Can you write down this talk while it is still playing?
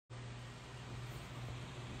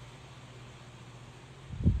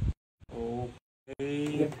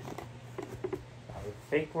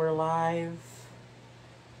think we're live.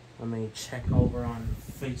 Let me check over on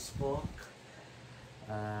Facebook.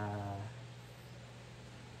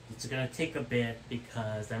 It's gonna take a bit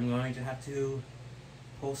because I'm going to have to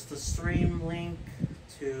post the stream link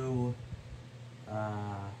to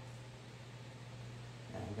I'm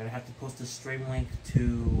gonna have to post the stream link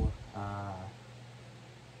to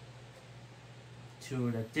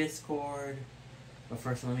the Discord. But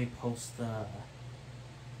first, let me post the.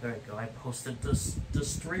 There we go. I posted the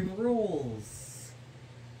stream rules.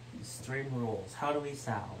 The stream rules. How do we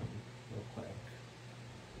sound? Real quick.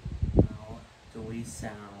 How do we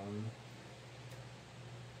sound?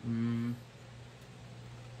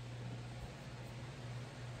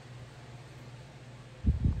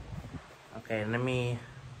 Okay, I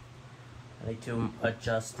need to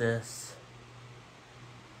adjust this.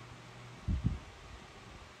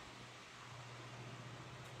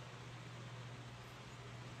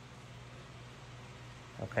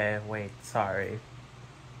 Okay, wait, sorry.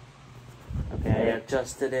 Okay, I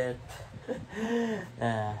adjusted it.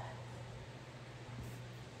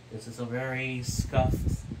 This is a very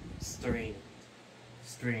scuffed stream.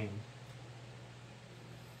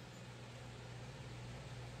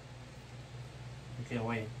 Okay,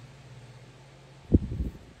 wait.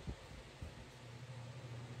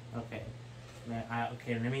 Okay.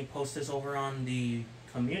 Okay, let me post this over on the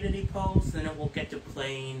community post, and then we'll get to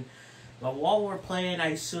playing. But while we're playing,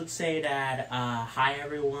 I should say that, hi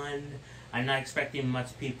everyone. I'm not expecting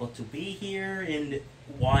much people to be here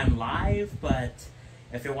while I'm live, but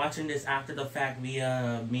if you're watching this after the fact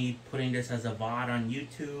via me putting this as a VOD on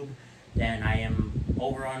YouTube, then I am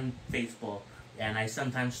over on Facebook, and I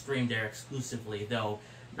sometimes stream there exclusively, though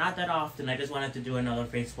not that often. I just wanted to do another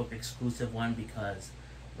Facebook exclusive one because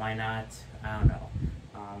why not? I don't know.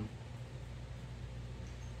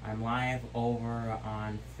 I'm live over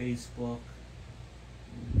on Facebook.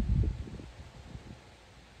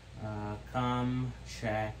 Come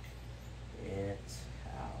check it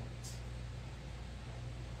out.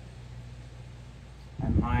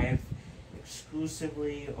 I'm live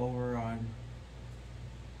exclusively over on.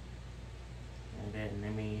 And then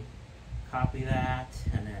let me copy that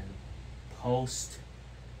and then post.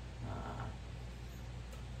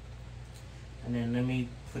 And then let me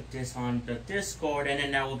put this on the Discord, and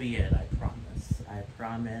then that will be it. I promise. I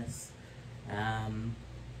promise.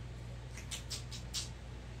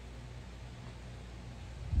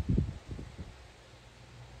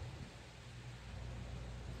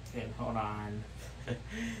 Okay, hold on.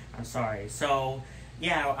 I'm sorry. So,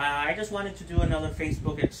 yeah, I just wanted to do another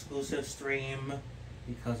Facebook exclusive stream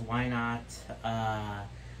because why not?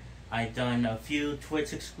 I've done a few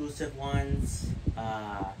Twitch exclusive ones.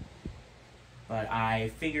 But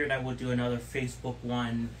I figured I would do another Facebook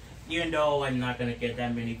one, even though I'm not gonna get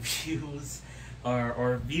that many views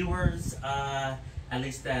or viewers, at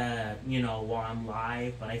least while I'm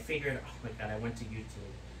live. But I figured, oh my god, I went to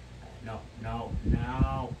YouTube. No.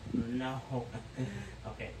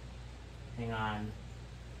 Okay, hang on.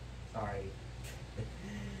 Sorry.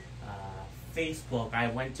 Facebook. I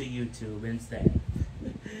went to YouTube instead.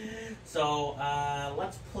 So,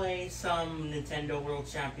 let's play some Nintendo World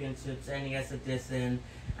Championships NES Edition.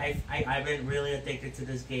 I've been really addicted to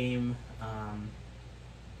this game.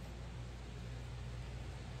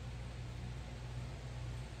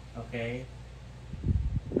 Okay.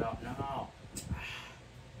 No.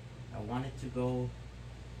 I wanted to go.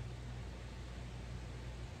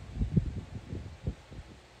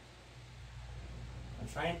 I'm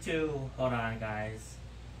trying to. Hold on, guys.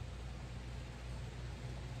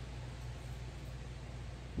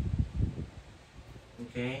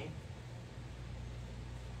 Okay.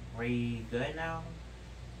 Are we good now?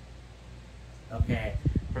 Okay.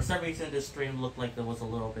 For some reason, this stream looked like it was a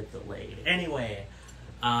little bit delayed. Anyway,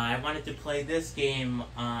 I wanted to play this game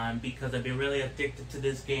because I've been really addicted to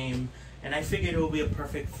this game, and I figured it would be a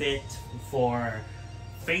perfect fit for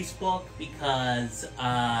Facebook because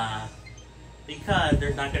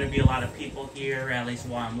there's not going to be a lot of people here, at least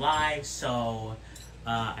while I'm live. So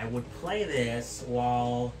I would play this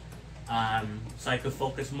while. So I could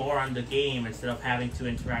focus more on the game instead of having to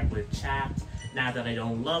interact with chat. Not that I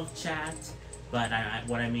don't love chat, but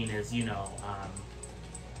what I mean is,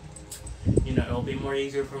 it'll be more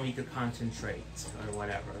easier for me to concentrate or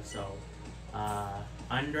whatever. So,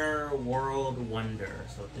 Underworld Wonder.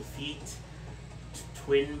 So defeat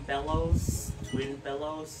Twin Bellows.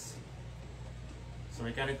 So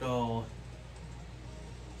we gotta go.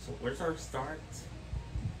 So where's our start?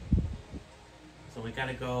 So we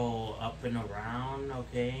gotta go up and around,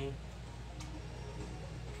 okay?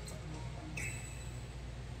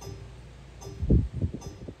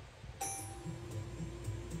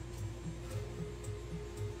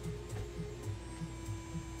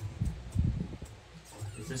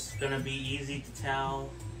 is gonna be easy to tell.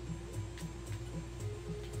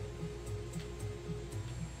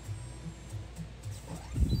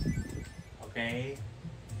 Okay.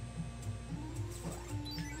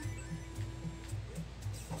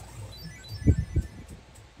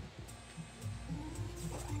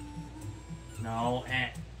 No,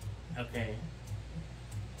 okay.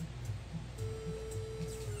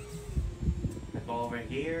 I go over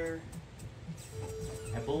here.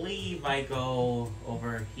 I believe I go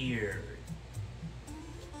over here.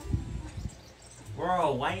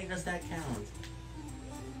 Bro, why does that count?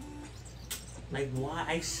 Like, why?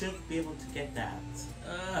 I should be able to get that.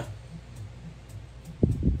 Ugh.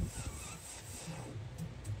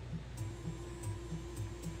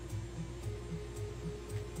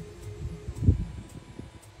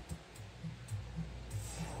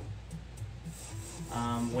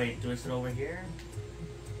 Wait, do I sit over here?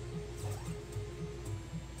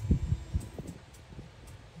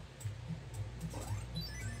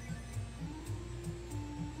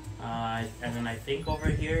 And then I think over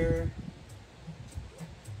here.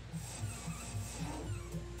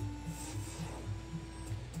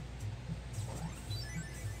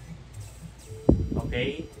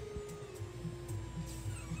 Okay.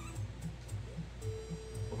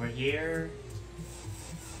 Over here.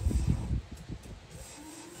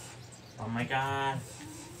 Oh my god.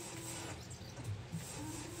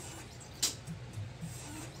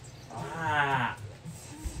 Ah.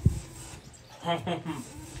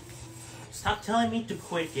 Stop telling me to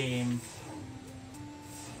quit, game.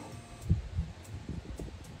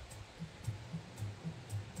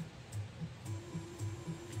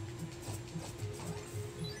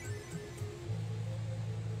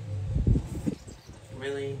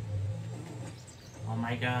 Really? Oh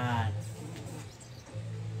my god.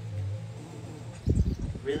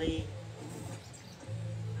 Really?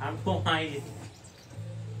 How do I...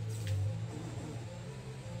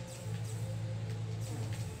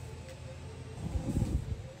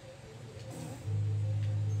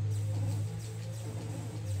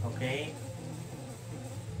 Okay.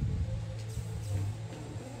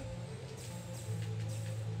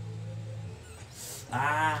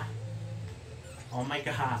 Ah. Oh my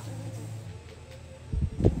god.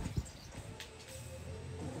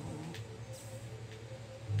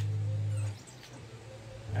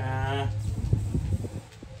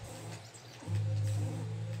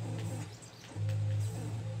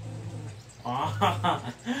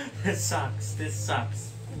 Oh, this sucks. This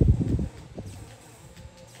sucks.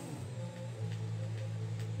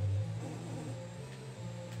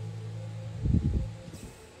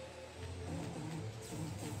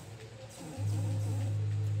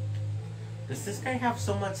 Does this guy have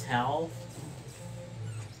so much health?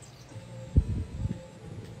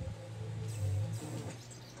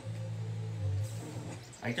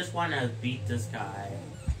 I just want to beat this guy.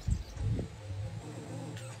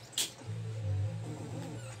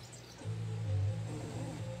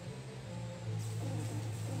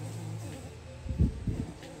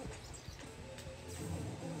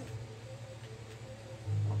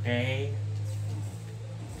 Okay.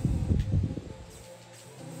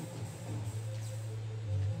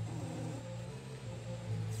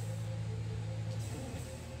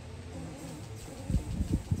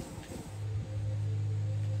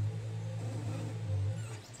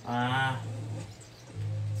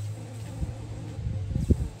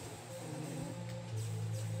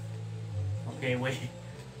 Okay, wait.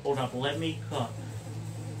 Hold up, let me cook.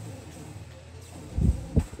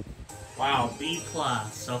 Wow, B+.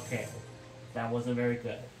 Okay. That wasn't very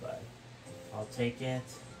good, but I'll take it.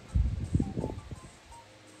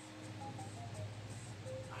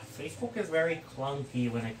 Facebook is very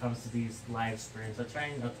clunky when it comes to these live streams. I'm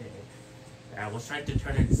trying, okay. I was trying to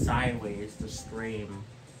turn it sideways to stream.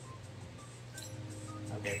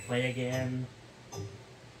 Okay, play again.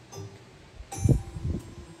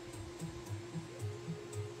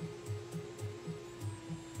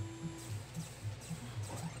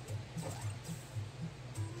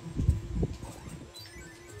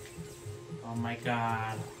 Oh my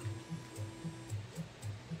god.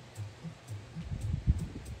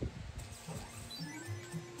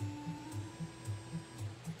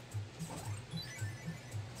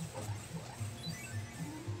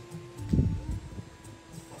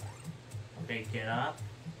 Okay, get up.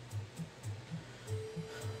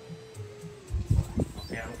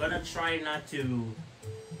 Okay, I'm gonna try not to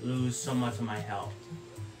lose so much of my health.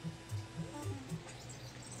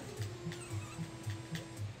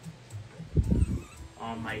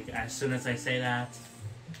 Oh my, as soon as I say that.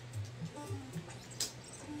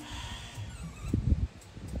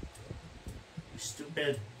 You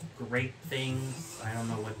stupid great things. I don't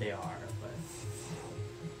know what they are, but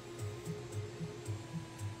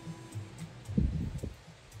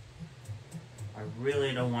I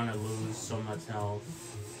really don't want to lose so much health.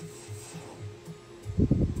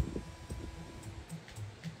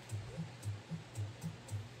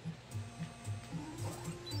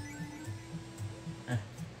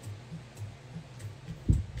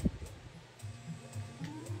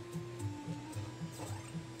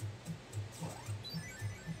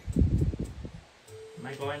 Am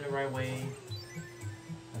I going the right way?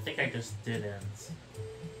 I think I just didn't.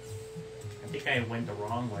 I think I went the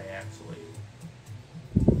wrong way, actually.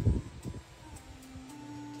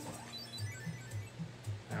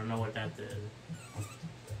 I don't know what that did.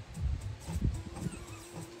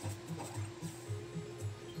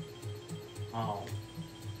 Oh.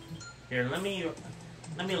 Here, let me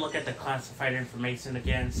look at the classified information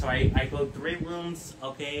again. So I go 3 rooms,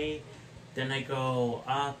 okay. Then I go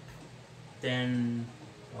up, then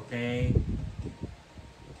okay.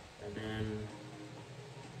 And then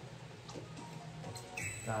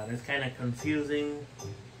God, it's kind of confusing.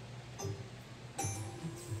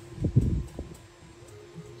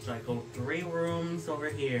 So I go 3 rooms over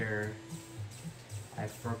here. I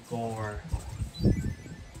forgot.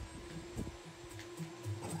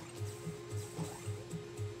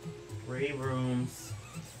 3 rooms.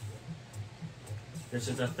 This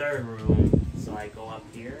is the 3rd room, so I go up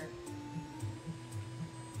here.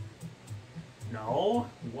 No?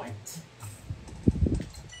 What?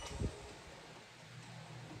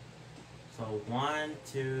 So 1,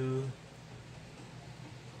 2.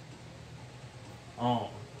 Oh,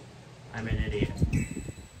 I'm an idiot.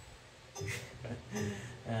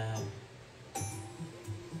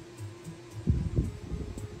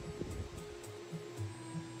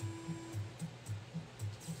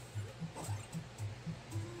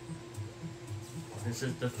 This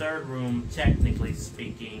is the 3rd room, technically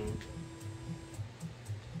speaking.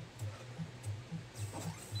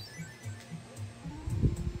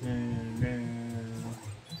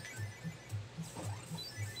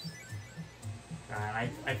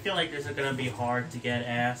 I feel like this is gonna be hard to get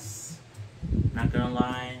S. Not gonna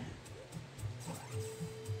lie.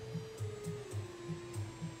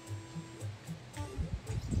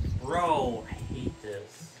 Bro, I hate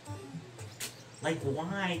this. Like,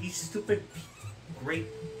 why? These stupid great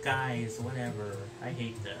guys, whatever. I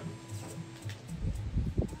hate them.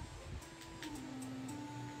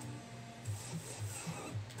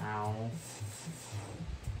 Ow.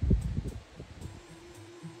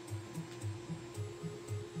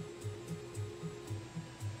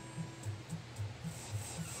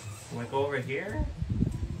 Do I go over here?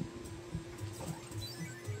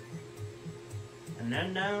 And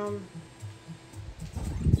then down?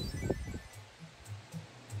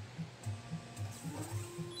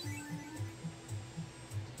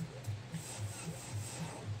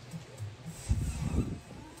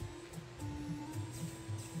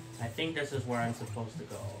 I think this is where I'm supposed to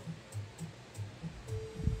go.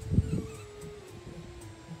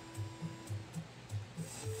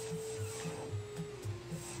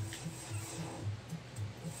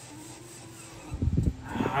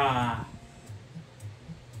 Ah!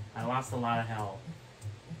 I lost a lot of health.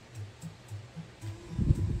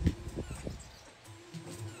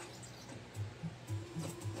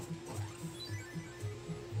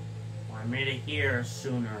 Well, I made it here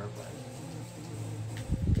sooner, but...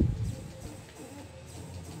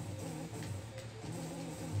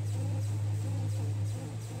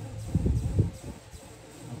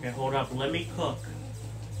 Okay, hold up. Let me cook.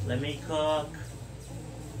 Let me cook.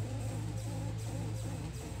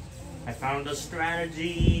 I found a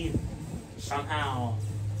strategy. Somehow.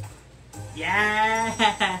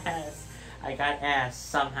 Yes! I got S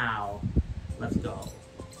somehow. Let's go.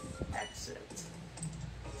 Exit.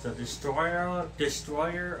 So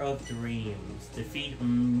Destroyer of Dreams. Defeat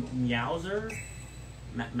Mauser?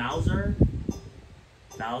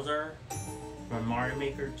 Bowser? From Mario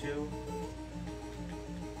Maker 2.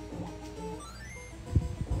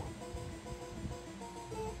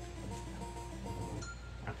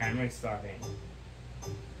 Okay, I'm restarting.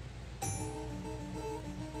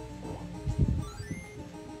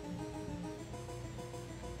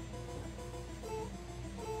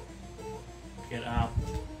 Get up.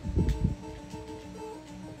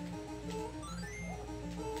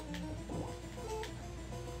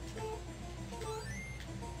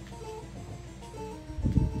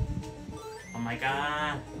 Oh my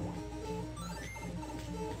god.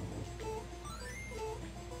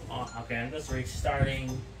 Oh, okay, I'm just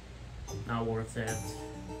restarting. Not worth it.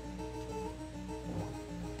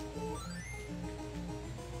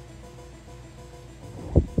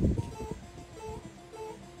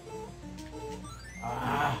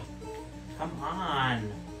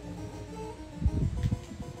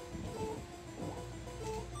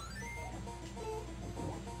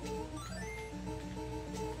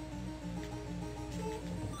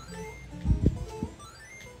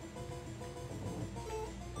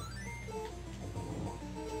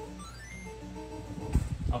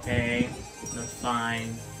 Okay, that's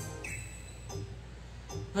fine.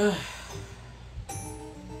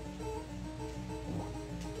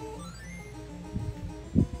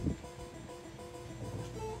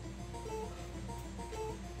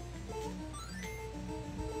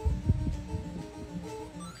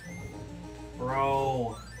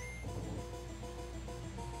 Bro.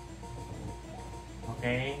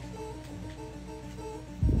 Okay.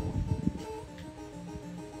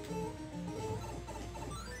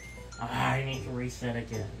 I need to reset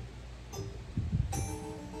again.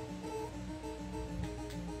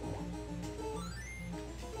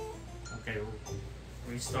 Okay,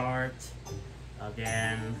 restart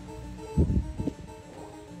again.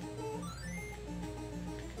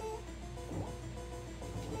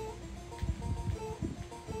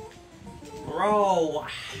 Bro,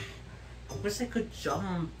 I wish I could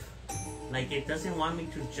jump. Like, it doesn't want me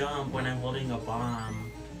to jump when I'm holding a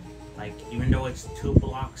bomb. Like, even though it's 2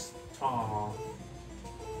 blocks tall.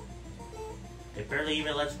 It barely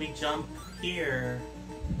even lets me jump here.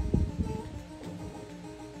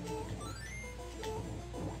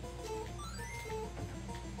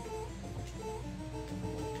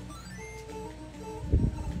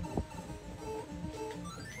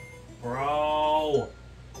 Bro!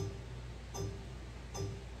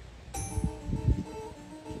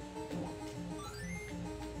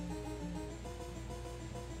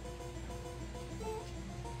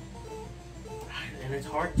 And it's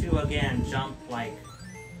hard to, again, jump, like...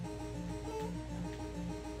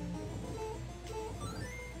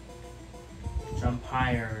 Jump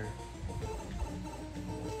higher.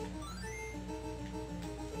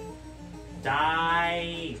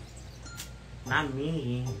 Die! Not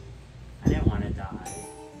me. I didn't want to die.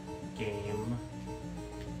 Game.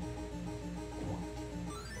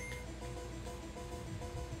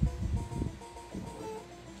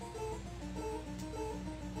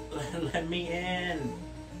 Let me in.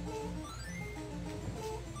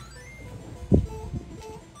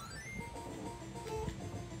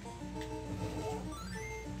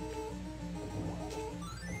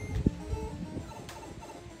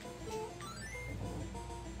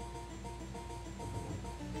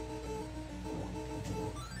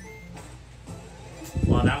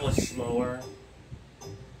 Well, that was slower.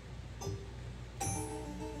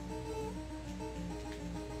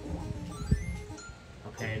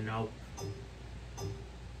 Okay, nope.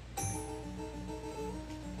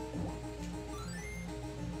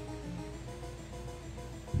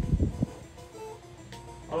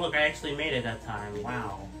 Oh look, I actually made it that time.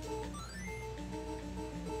 Wow.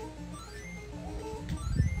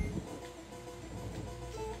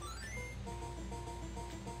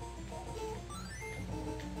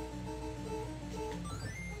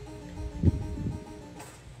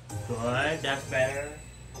 Good, that's better.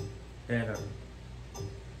 Better.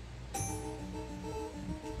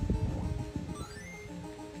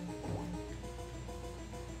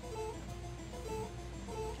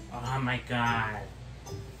 Oh my god.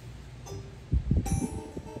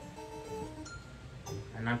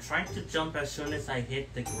 And I'm trying to jump as soon as I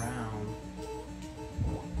hit the ground.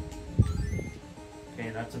 Okay,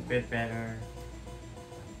 that's a bit better.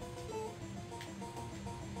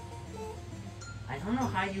 I don't know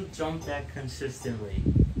how you jump that consistently.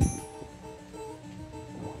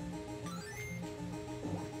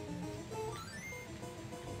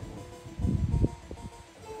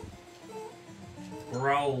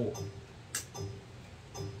 Bro.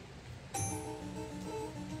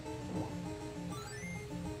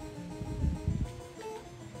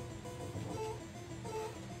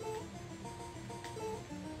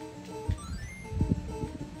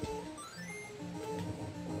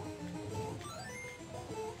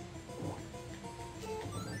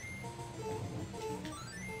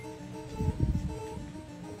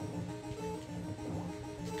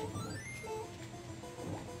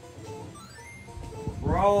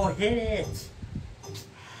 Bro, hit it!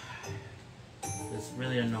 This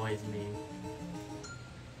really annoys me.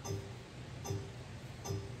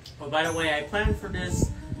 Oh, by the way, I planned for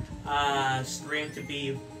this stream to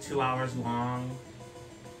be 2 hours long.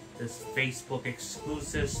 This Facebook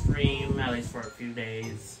exclusive stream, at least for a few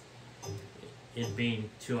days. It being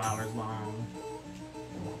 2 hours long.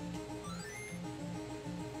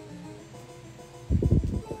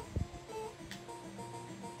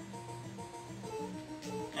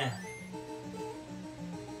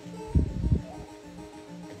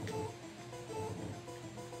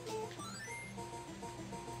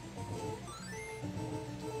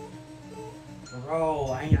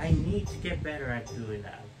 Bro, I need to get better at doing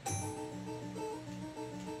that.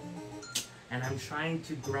 And I'm trying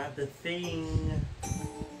to grab the thing.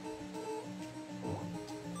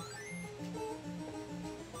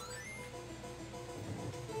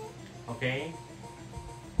 Okay.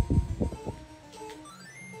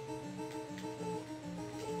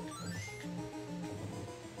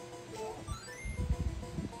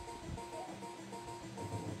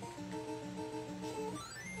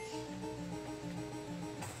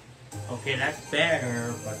 Okay, that's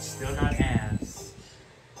better, but still not ass.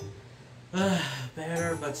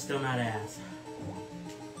 Better, but still not ass.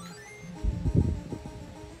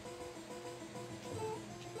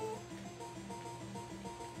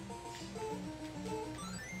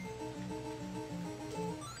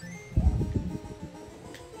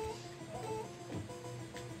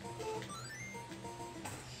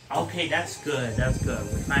 Okay, that's good. That's good.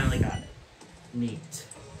 We finally got it. Neat.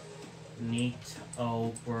 Neat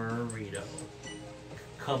burrito.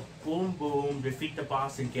 Kaboom boom. Defeat the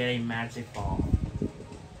boss and get a magic ball.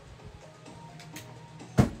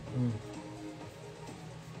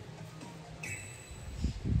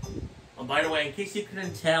 Oh, by the way, in case you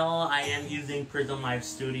couldn't tell, I am using Prism Live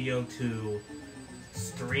Studio to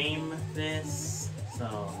stream this.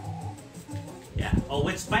 So, yeah. Oh,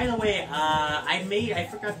 which, by the way, I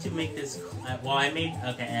forgot to make this. I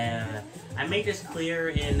made this clear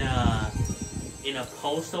in a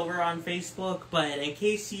post over on Facebook. But in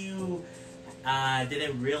case you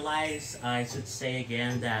didn't realize, I should say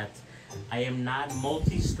again that I am not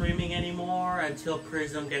multi-streaming anymore until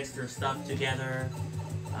Prism gets their stuff together.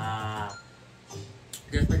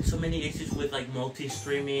 There's been so many issues with like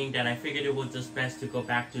multi-streaming that I figured it was just best to go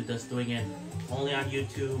back to just doing it only on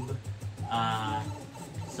YouTube.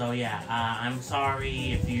 So yeah, I'm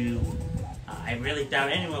sorry if you, I really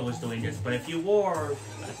doubt anyone was doing this, but if you were,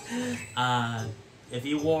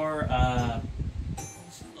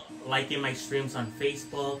 liking my streams on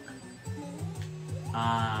Facebook,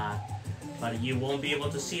 but you won't be able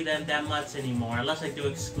to see them that much anymore, unless I do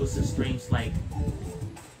exclusive streams like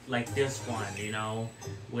this one, you know,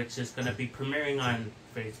 which is gonna be premiering on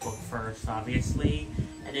Facebook first, obviously,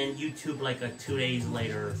 and then YouTube like a 2 days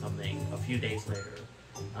later or something, a few days later.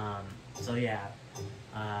 So yeah,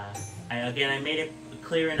 I made it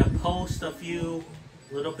clear in a post a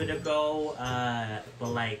little bit ago, but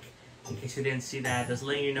like, in case you didn't see that, just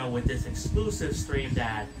letting you know with this exclusive stream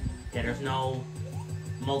that, yeah, there's no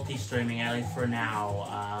multi-streaming, at least for now,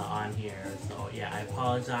 on here. So yeah, I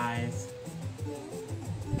apologize.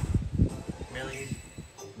 Really?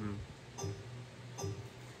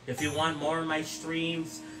 If you want more of my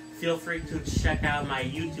streams, feel free to check out my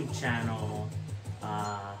YouTube channel,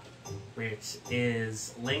 which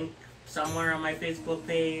is linked somewhere on my Facebook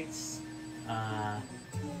page. I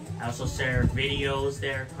also share videos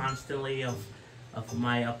there constantly of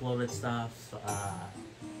my uploaded stuff.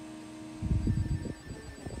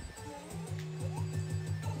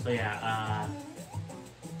 So yeah,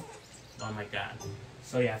 oh my god.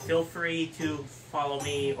 So yeah, feel free to follow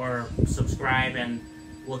me or subscribe and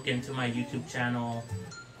look into my YouTube channel.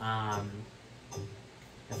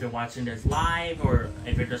 If you're watching this live or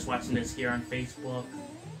if you're just watching this here on Facebook.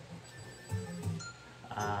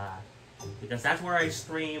 Because that's where I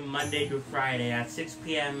stream Monday through Friday at 6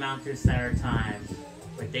 p.m. Mountain Standard Time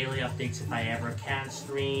with daily updates if I ever can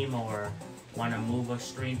stream or want to move a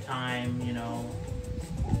stream time, you know.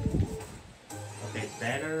 Okay,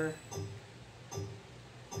 better.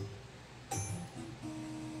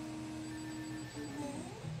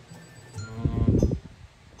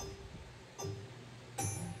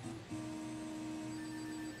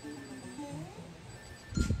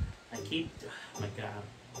 Oh my god.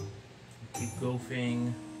 I keep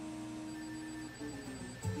goofing.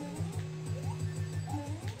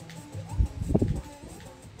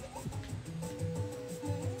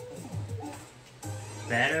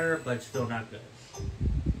 Better, but still not good.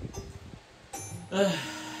 Oh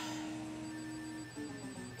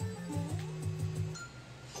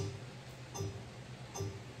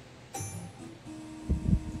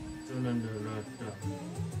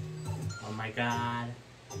my god.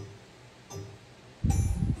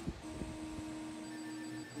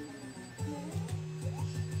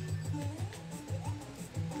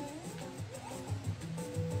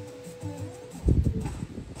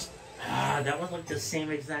 That was like the same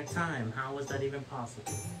exact time. How was that even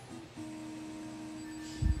possible?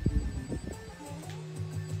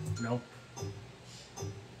 Nope.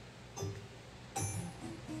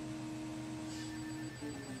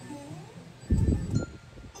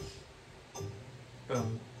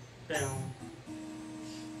 Boom. Boom.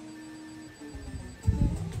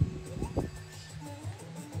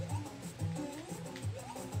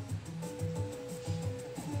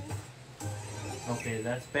 Okay,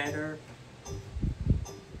 that's better.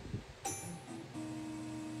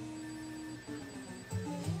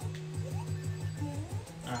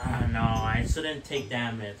 No. shouldn't take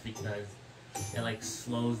damage because it like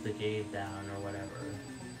slows the game down or whatever.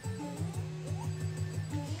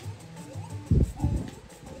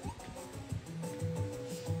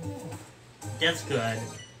 That's good.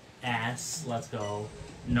 Ass, let's go.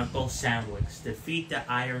 Knuckle sandwich. Defeat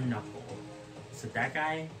the Iron Knuckle. Is it that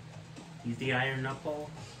guy? He's the Iron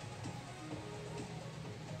Knuckle?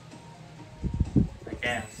 I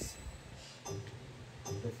guess.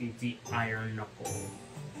 Defeat the Iron Knuckle.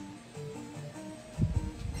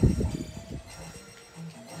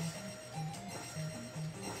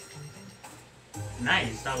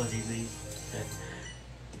 Nice, that was easy.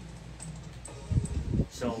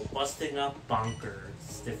 So, busting up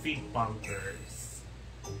bunkers. Defeat bunkers.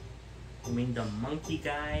 You mean the monkey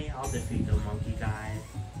guy? I'll defeat the monkey guy.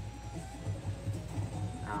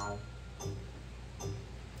 Ow.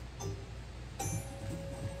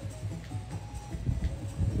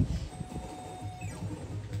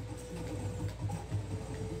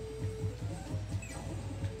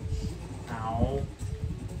 Ow.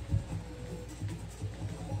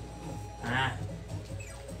 Ah.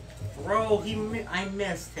 Bro, I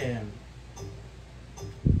missed him.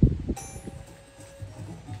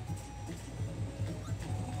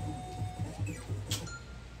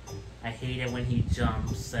 I hate it when he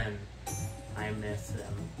jumps and I miss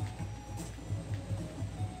him.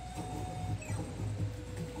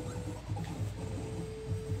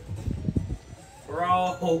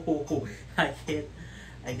 Bro, I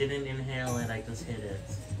didn't inhale it, I just hit it.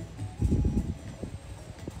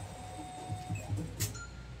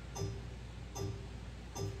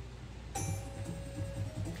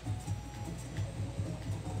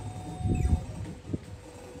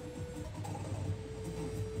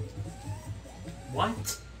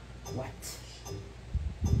 What? What?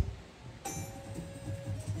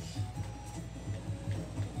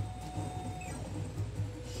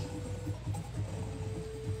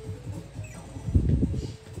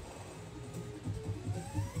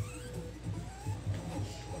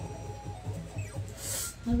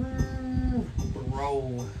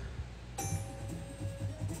 Bro.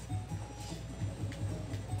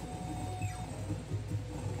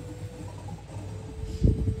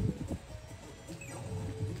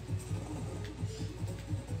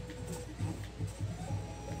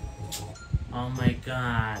 Oh my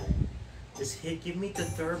god. Just give me the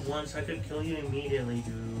third one so I could kill you immediately,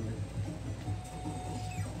 dude.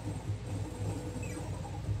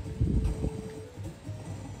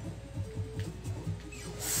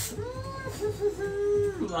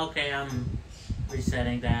 Okay, I'm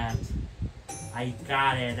resetting that. I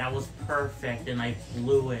got it. That was perfect and I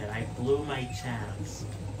blew it. I blew my chance.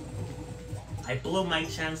 I blew my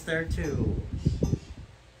chance there too.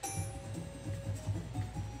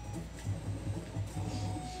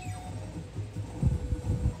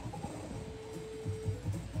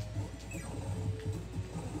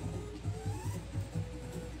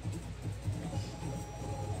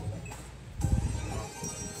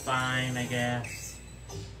 Fine, I guess.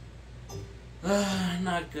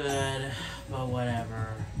 Not good, but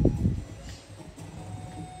whatever.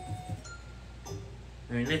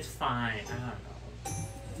 I mean, it's fine. I don't know.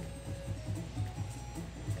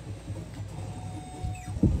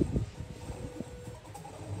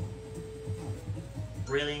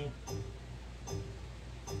 Really?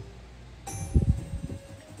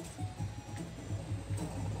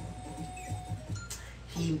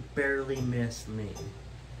 He barely missed me.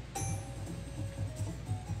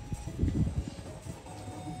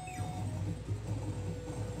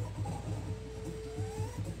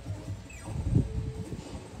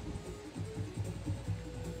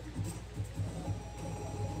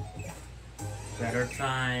 Better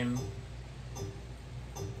time.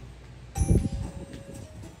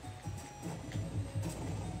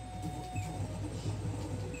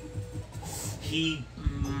 He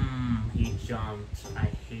jumped. I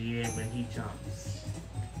hate it when he jumps.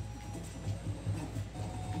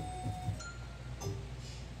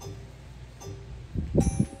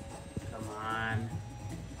 Come on.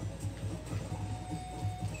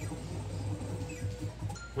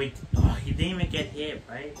 Wait, oh, he didn't even get hit,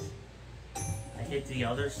 right? I hit the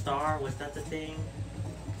other star? Was that the thing?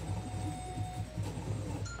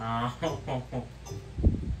 Oh.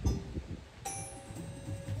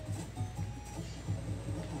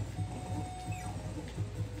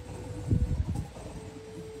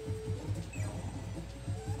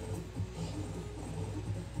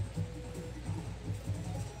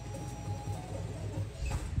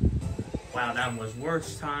 Wow, that was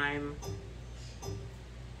worst time.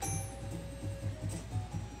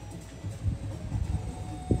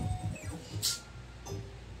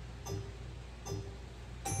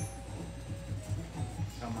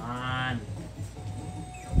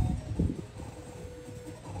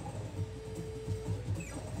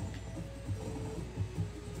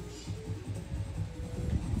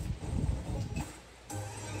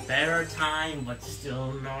 time, but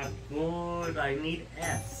still not good. I need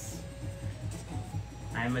S.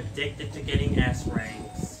 I'm addicted to getting S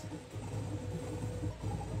ranks.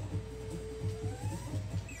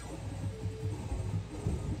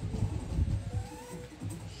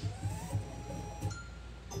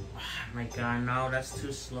 Oh my god, no, that's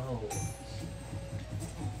too slow.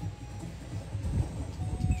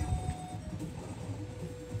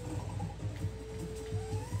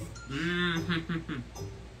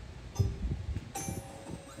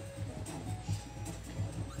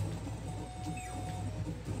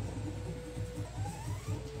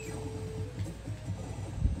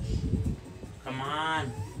 Come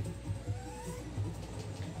on.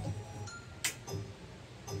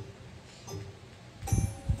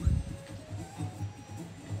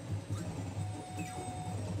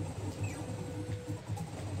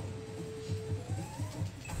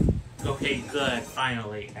 Okay, good.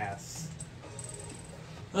 Finally, S.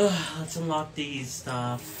 Let's unlock these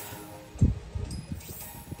stuff.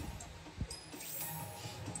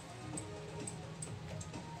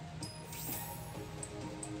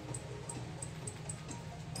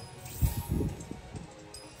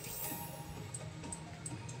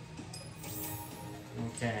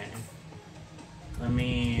 Okay. Let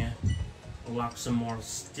me unlock some more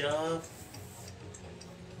stuff.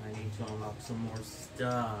 I need to unlock some more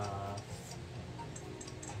stuff.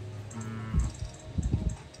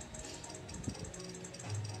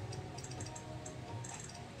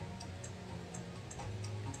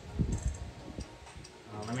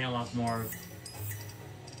 Let me unlock more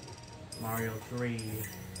Mario 3.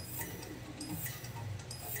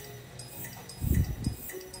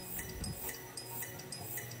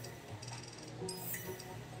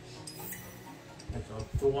 That's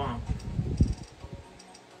a thwomp.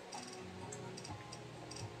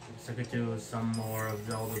 So I could do some more of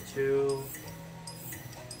Zelda 2.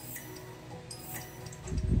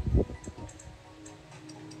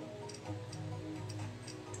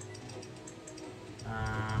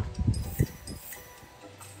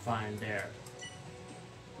 Fine, there.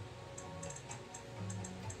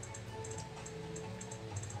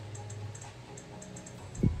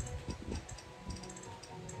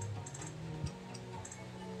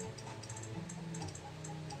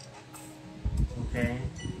 Okay.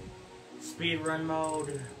 Speedrun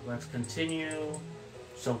mode. Let's continue.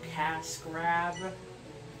 So cash grab.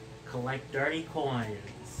 Collect dirty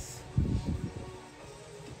coins.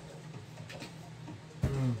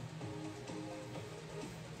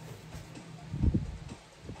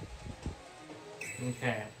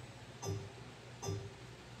 Okay.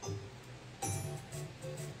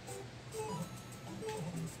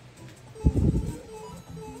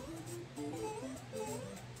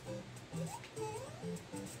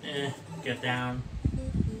 Get down.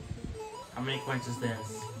 How many coins is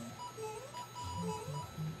this?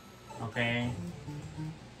 Okay.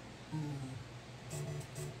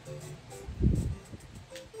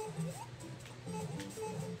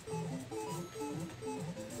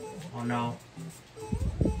 Oh no.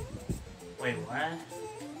 Wait, what?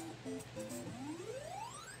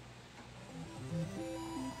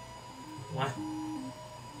 What?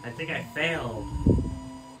 I think I failed.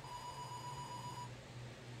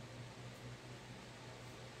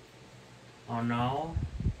 Oh no.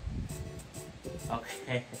 Okay.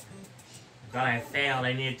 I thought I failed.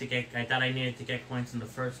 I thought I needed to get points in the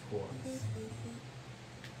first course.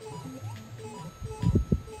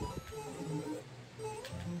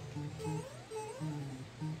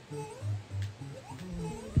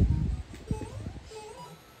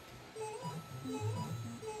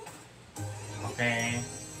 Okay.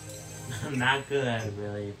 Not good,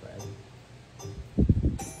 really, but...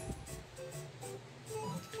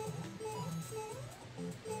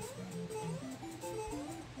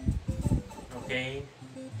 Okay.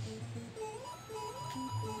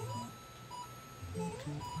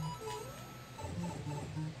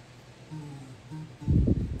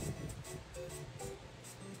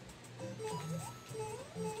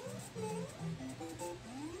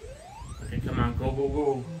 Okay, come on, go, go,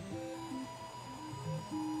 go.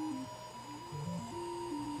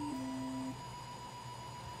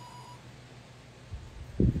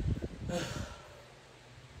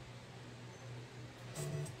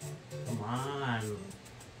 Come on.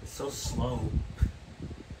 It's so slow.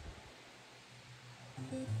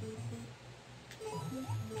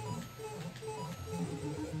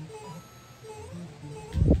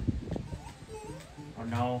 Oh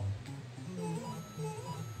no.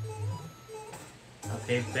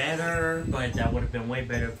 Okay, better, but that would have been way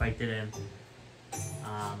better if I didn't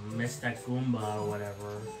miss that Goomba or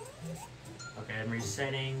whatever. Okay, I'm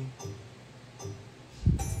resetting.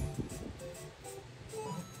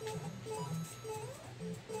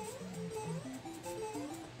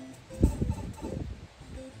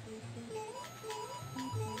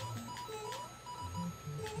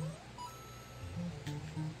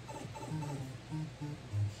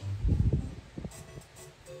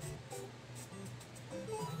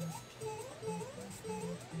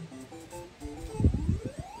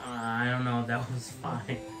 I don't know, that was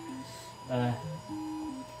fine.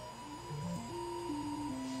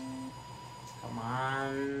 Come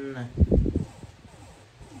on.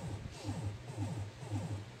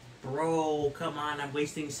 Bro, come on, I'm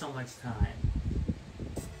wasting so much time.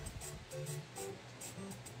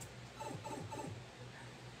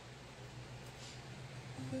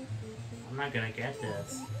 I'm not gonna get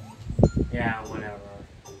this. Yeah, whatever.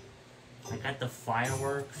 I got the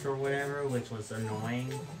fireworks or whatever, which was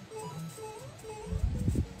annoying.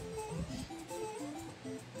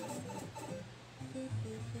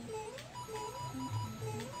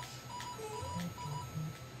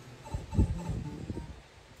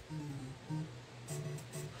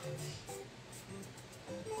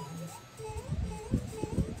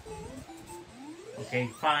 Okay,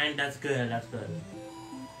 fine, that's good, that's good.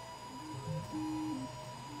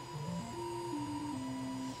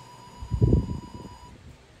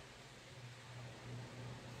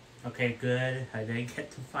 Okay, good. I didn't get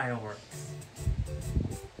the fireworks.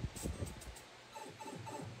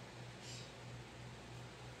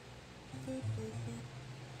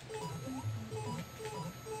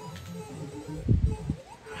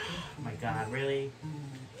 Oh my god, really?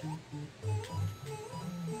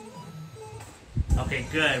 Okay,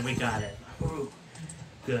 good, we got it. Ooh,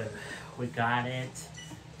 good, we got it.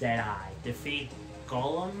 Deadeye. Defeat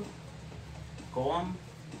Golem? Golem?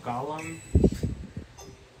 Golem?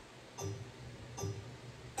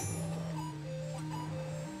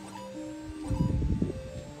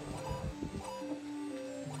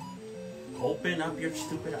 Open up your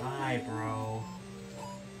stupid eye, bro.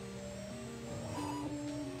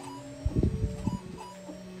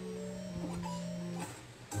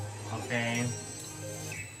 Okay.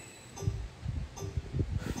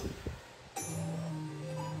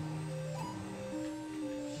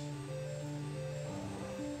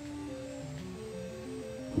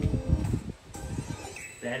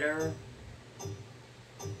 Better.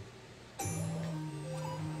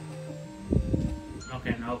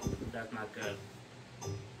 Okay, nope, that's not good.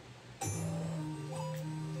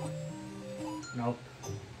 Nope.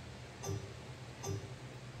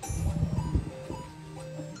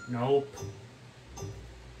 Nope.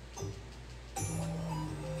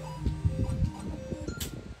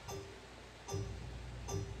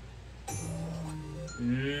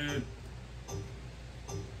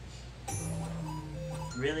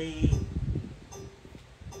 Really?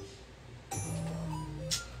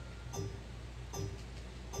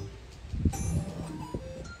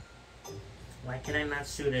 Why can I not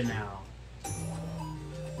shoot it now?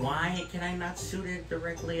 Why can I not shoot it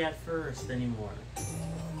directly at first anymore?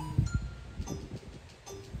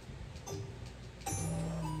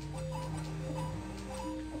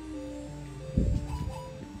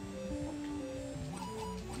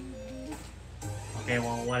 Okay,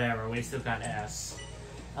 well, whatever. We still got S.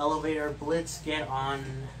 Elevator Blitz, get on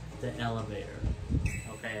the elevator.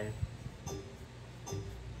 Okay.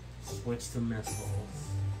 Switch to missiles.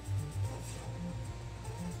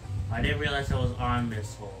 I didn't realize I was on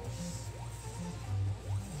missiles.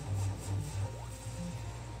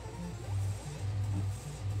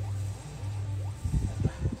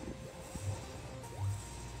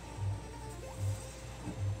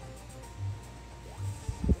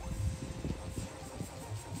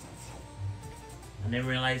 I didn't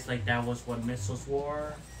realize like that was what missiles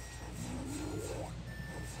were.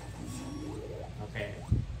 Okay.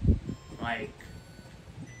 Like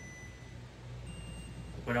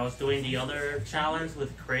when I was doing the other challenge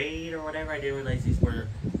with Kraid or whatever, I didn't realize these were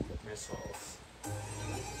missiles.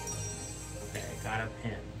 Okay, got a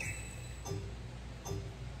pin.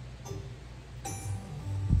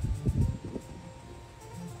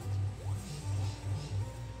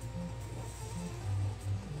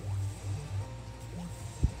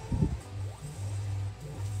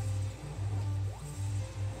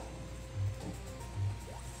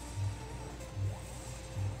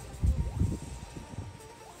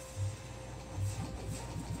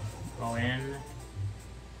 Go in.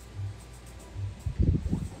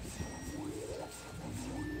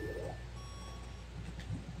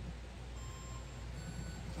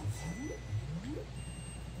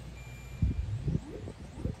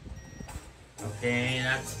 Okay,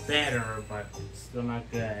 that's better, but still not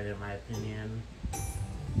good in my opinion.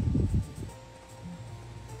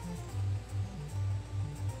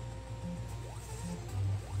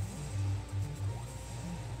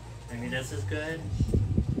 Maybe this is good?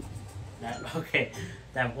 That, okay,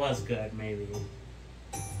 that was good, maybe.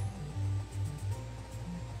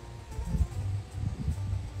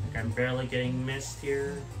 Like I'm barely getting missed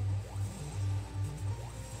here.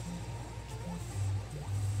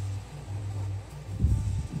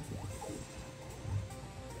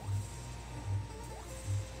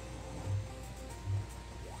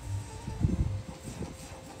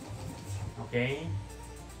 Okay.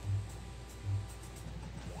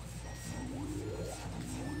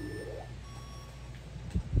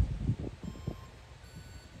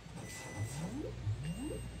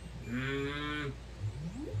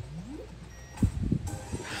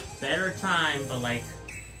 Better time, but like,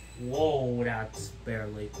 whoa, that's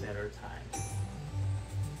barely better time.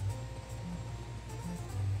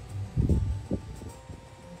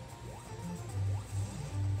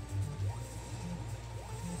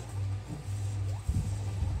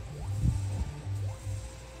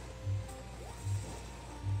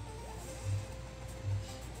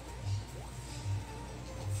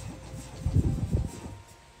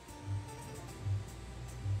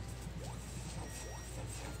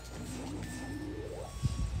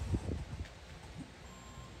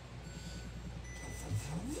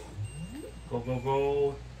 Go, go,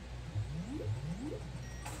 go.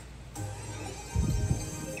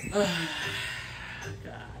 God.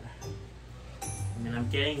 I mean, I'm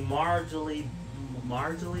getting marginally,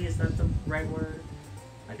 is that the right word?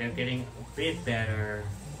 Like, I'm getting a bit better.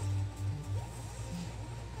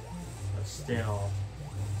 But still.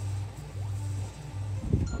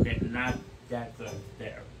 Okay, not that good.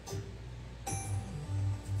 There.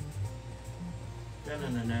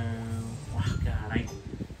 No. Oh, God, I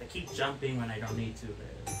keep jumping when I don't need to.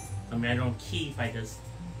 But, I mean, I don't keep, I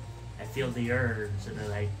feel the urge, and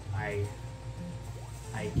then I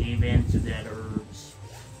gave in to that urge.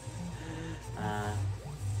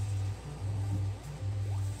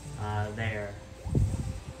 There.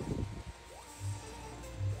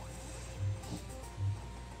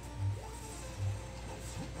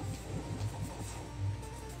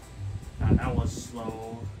 God, that was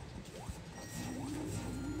slow.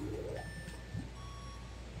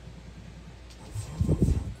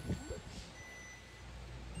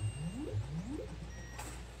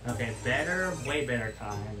 Okay, better, way better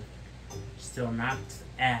time. Still not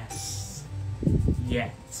S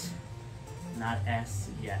yet. Not S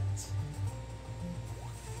yet.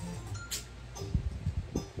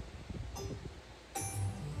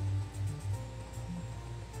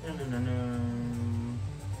 No.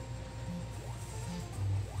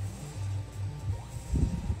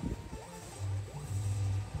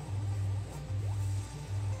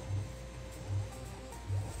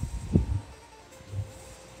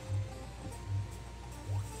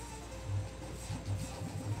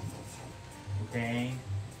 Okay.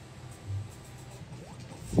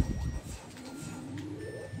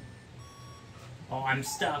 Oh, I'm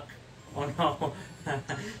stuck. Oh no,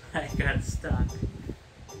 I got stuck.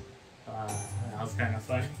 That was kind of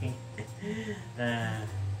funny.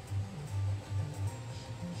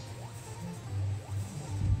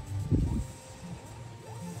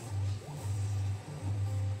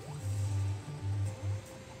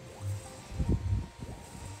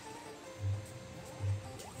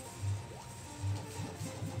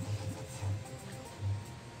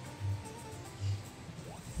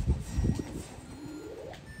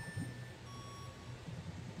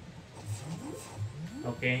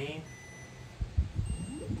 Okay.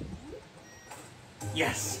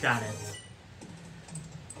 Yes, got it.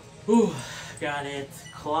 Whew, got it.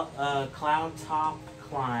 Cloud top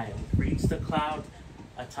climb. Reach the cloud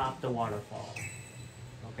atop the waterfall.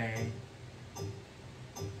 Okay.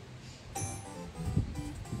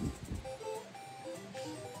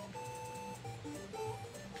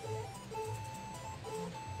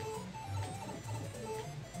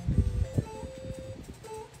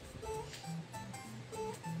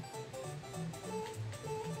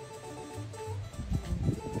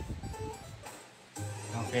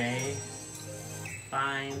 Okay,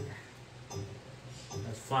 fine,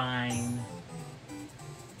 that's fine.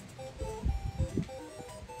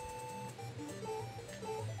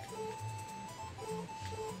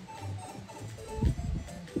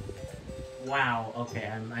 Wow, okay,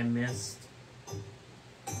 I missed.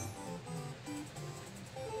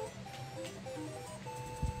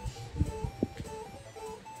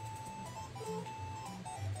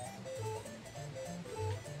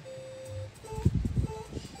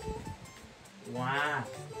 Wow.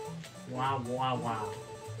 Wow,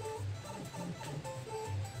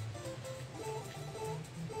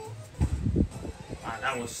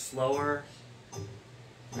 that was slower.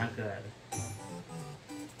 Not good.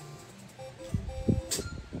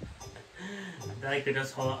 Then I could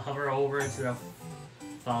just hover over instead of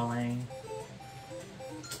falling.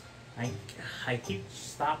 I keep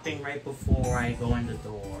stopping right before I go in the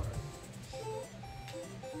door.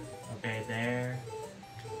 Okay, there.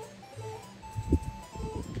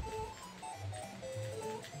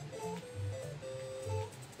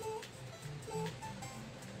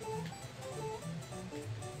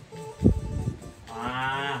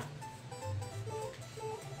 Ah.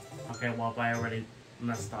 Okay, well, I already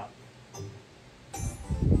messed up.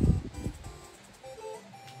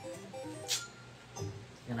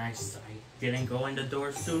 And I didn't go in the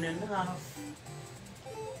door soon enough.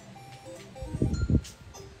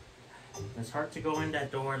 It's hard to go in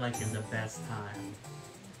that door like in the best time.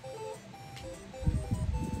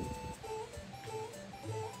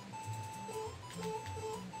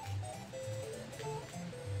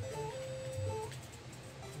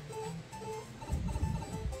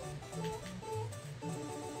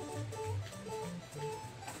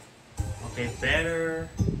 Okay, better.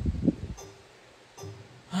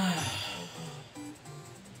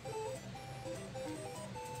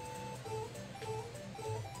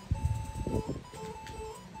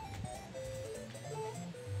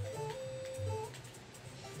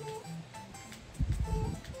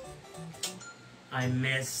 I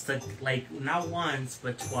missed the, like, not once,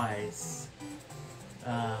 but twice.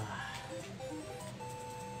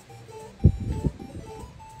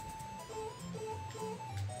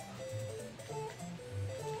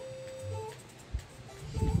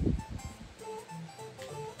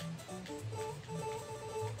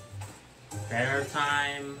 Better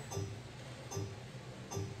time.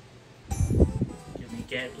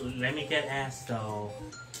 Let me get ass though.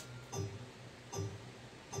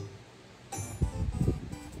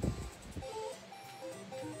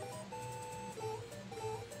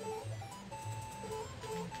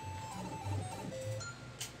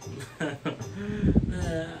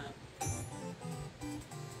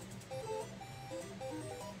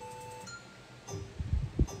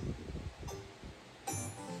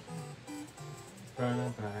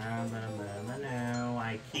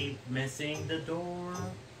 I keep missing the door.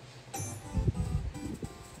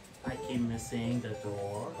 I keep missing the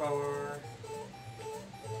door.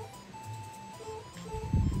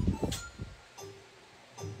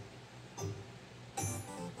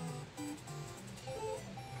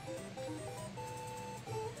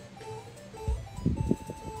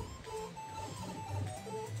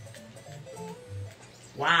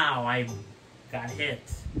 Wow, I got hit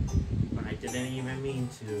when I didn't even mean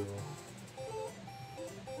to.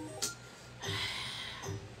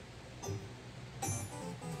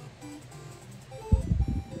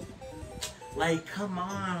 Like, come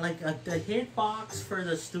on, like, the hitbox for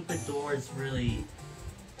the stupid door is really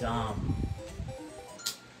dumb.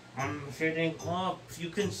 I'm hitting up. You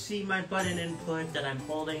can see my button input that I'm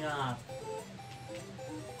holding up.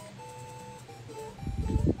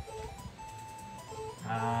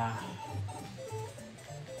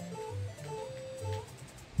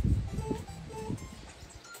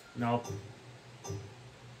 Nope.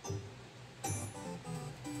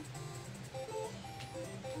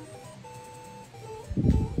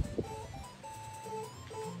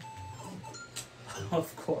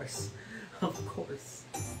 Of course. Of course.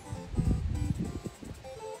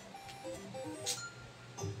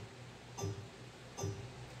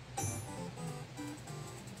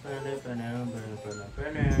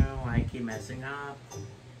 I keep messing up.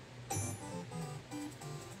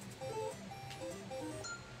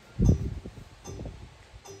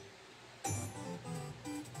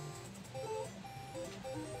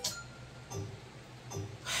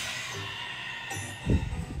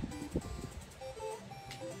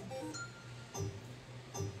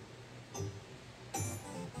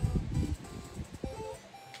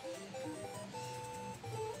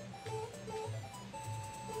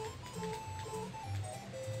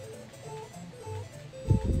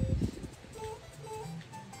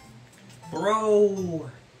 Bro!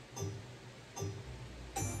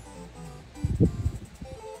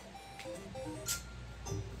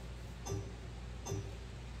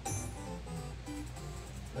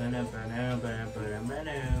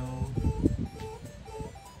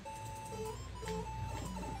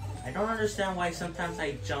 I don't understand why sometimes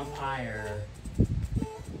I jump higher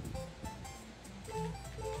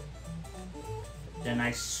than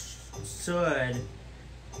I should.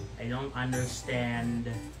 I don't understand.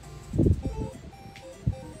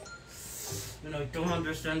 And I don't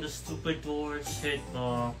understand the stupid door's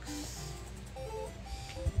hitbox.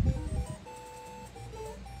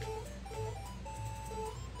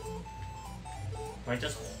 Do I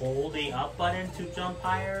just hold the up button to jump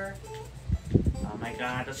higher? Oh my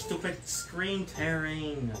god, the stupid screen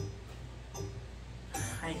tearing.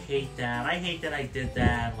 I hate that. I hate that I did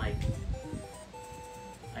that. Like,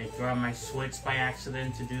 I dropped my Switch by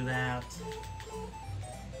accident to do that.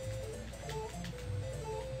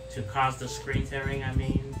 To cause the screen tearing, I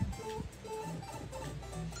mean.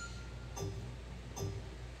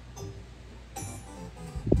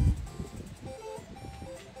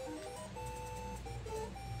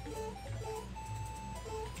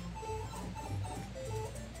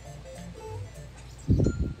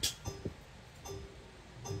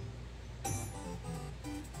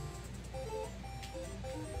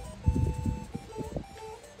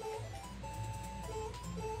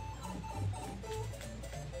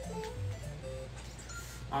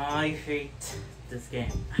 I hate this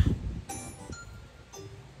game.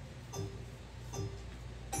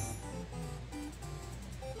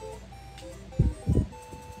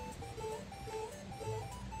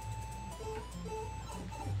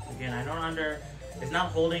 Again, I don't it's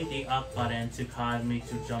not holding the up button to cause me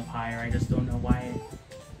to jump higher. I just don't know why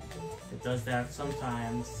it does that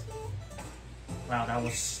sometimes. Wow, that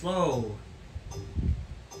was slow.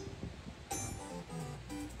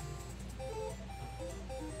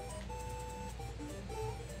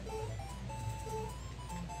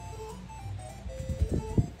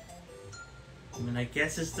 I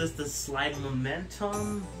guess it's just the slight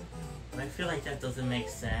momentum, but I feel like that doesn't make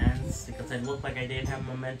sense because it looked like I didn't have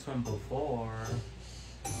momentum before.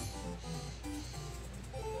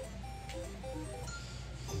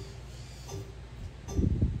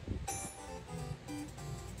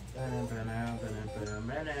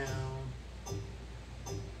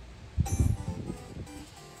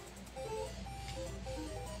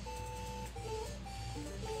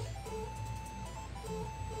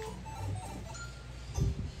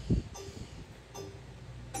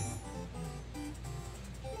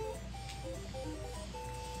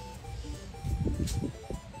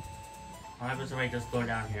 What happens if I just go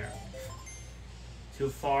down here? Too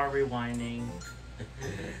far rewinding.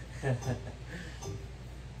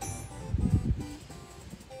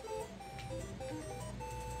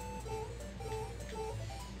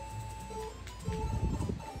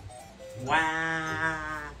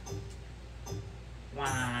 Wah!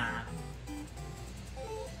 Wah!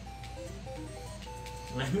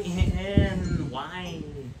 Let me in! Why?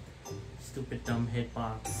 Stupid dumb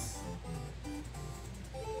hitbox.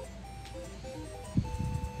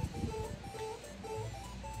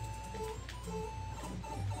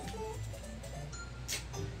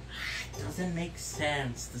 Doesn't make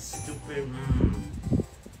sense. The stupid.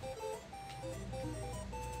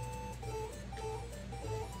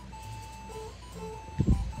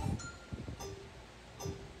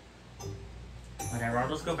 Whatever. I'll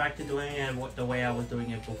just go back to doing it the way I was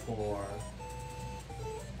doing it before.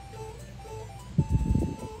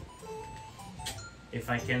 If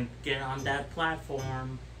I can get on that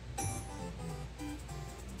platform.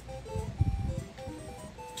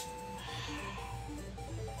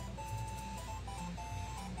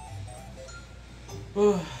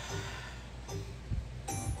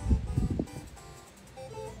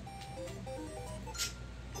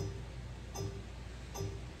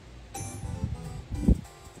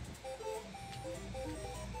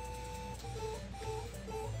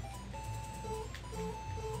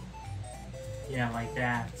 Yeah, like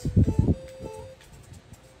that.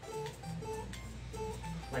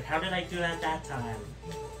 Like, how did I do that time?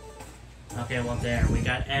 Okay, well there, we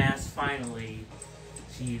got S finally.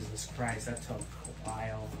 Jesus Christ, that took a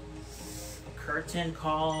while. Curtain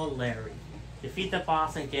Call Larry. Defeat the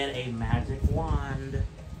boss and get a magic wand.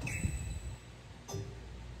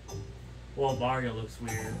 Well, Mario looks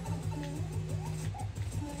weird.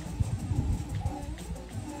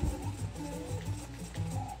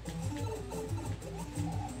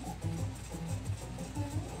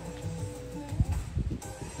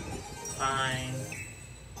 Fine.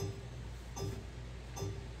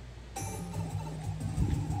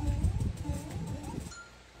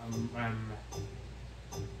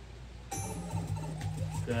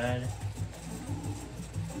 Good.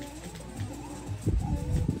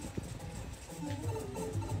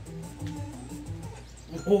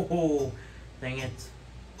 Oh, dang it.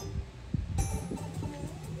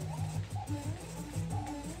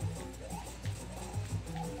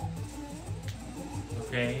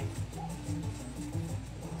 Okay.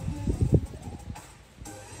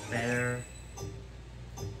 Better.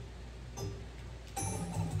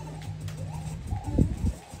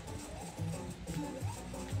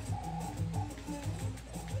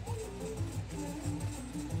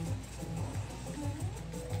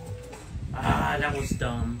 Ah, that was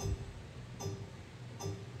dumb.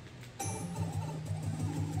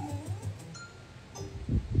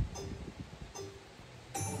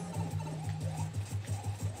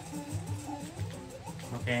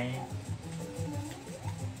 Okay.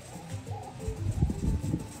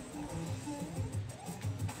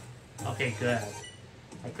 Okay, good.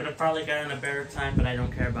 I could have probably gotten a better time, but I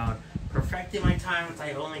don't care about perfecting my times.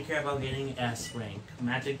 I only care about getting S rank.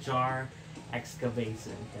 Magic jar,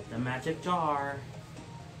 excavation. Get the magic jar.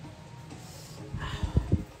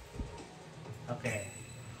 Okay.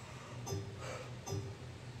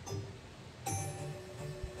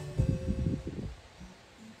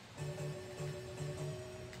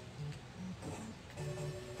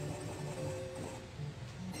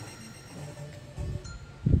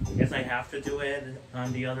 I guess I have to do it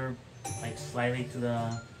on the other, like slightly to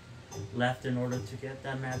the left in order to get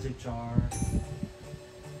that magic jar.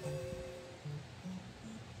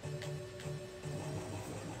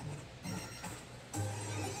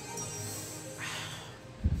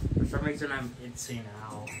 For some reason I'm itchy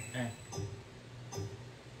now.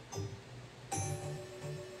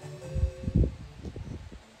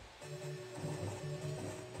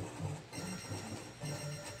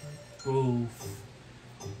 Oof.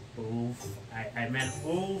 Oof. I meant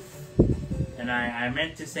oof. And I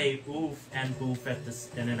meant to say oof and boof at the,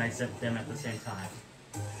 and then I said them at the same time.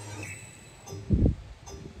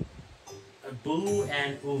 Boo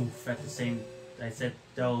and oof at the same, I said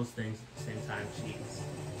those things at the same time, jeez.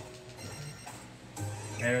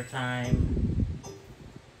 Better time.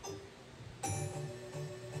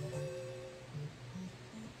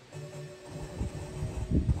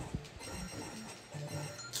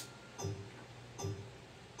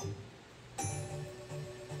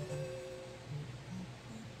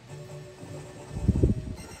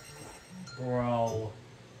 Bro.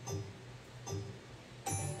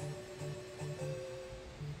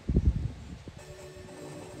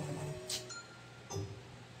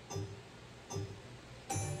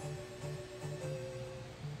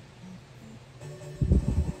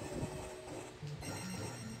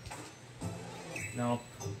 Nope.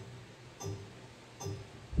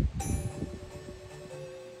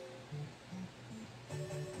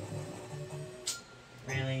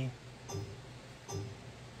 Really?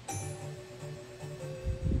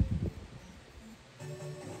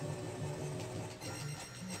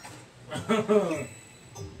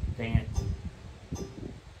 Dang it.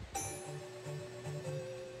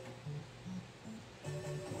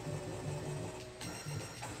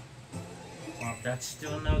 Well, that's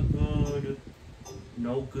still no good.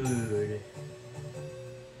 No good.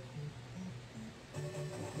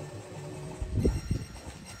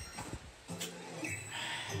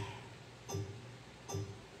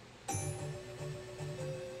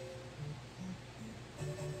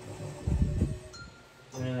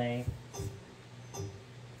 Really?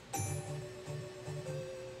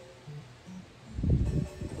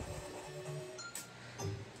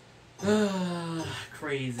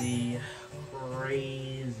 Crazy.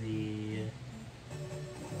 Crazy.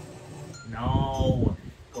 No!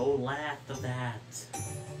 Go left of that.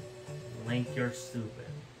 Link, you're stupid.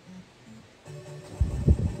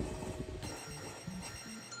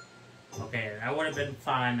 Okay, that would have been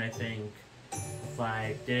fine, I think, if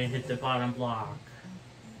I didn't hit the bottom block.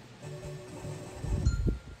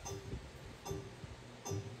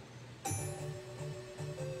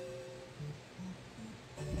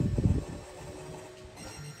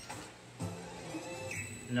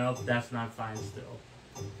 Nope, that's not fine still.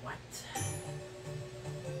 What?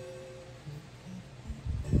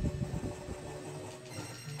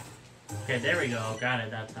 Okay, there we go. Got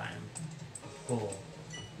it that time. Cool.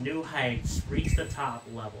 New heights. Reach the top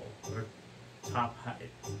level. Or top height.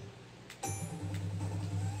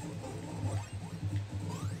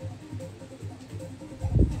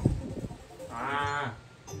 Ah.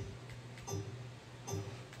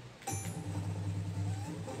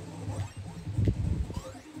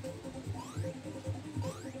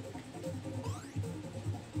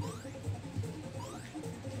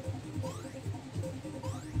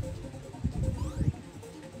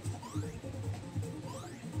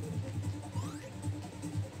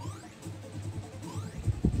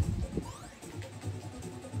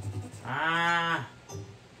 Ah!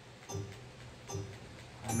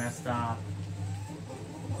 I messed up.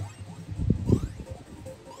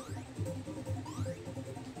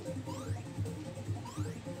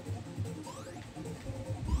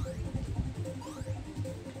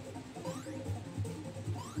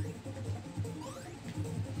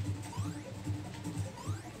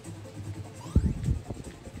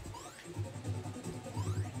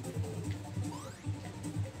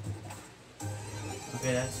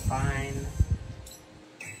 Okay, that's fine.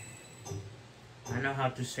 I know how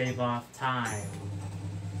to save off time.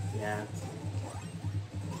 Yeah.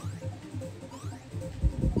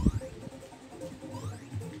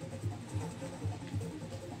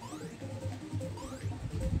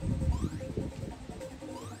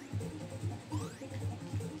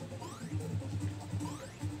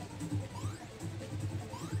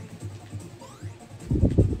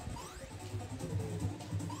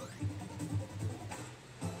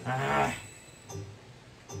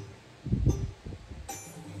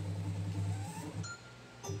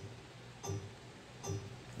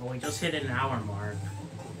 just hit an hour mark.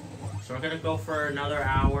 So we're gonna go for another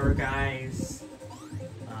hour, guys.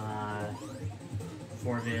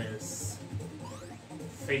 For this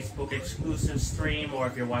Facebook exclusive stream, or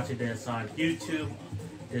if you're watching this on YouTube,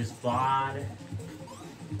 this VOD.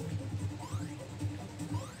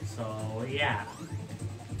 So yeah.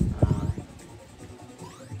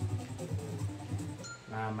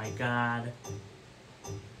 Oh my god.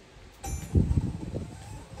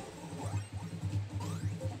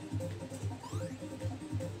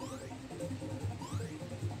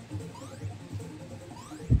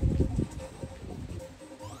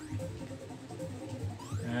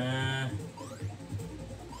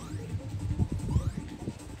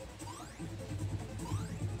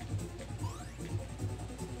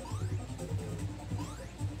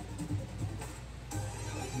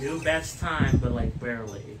 New best time, but like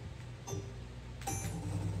barely.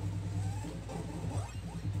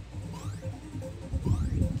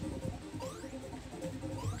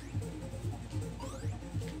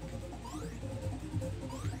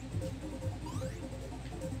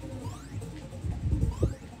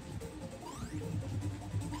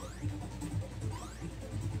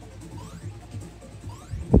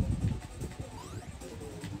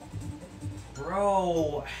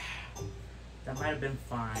 Bro, that might have been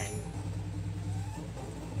fine.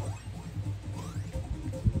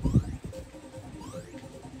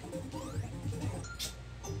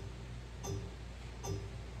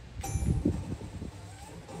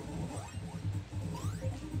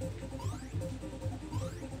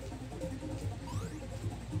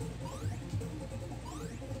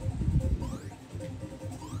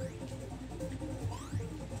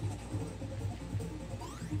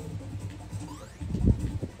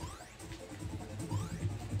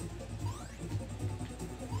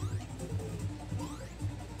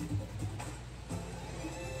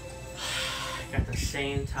 At the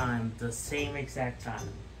same time, the same exact time.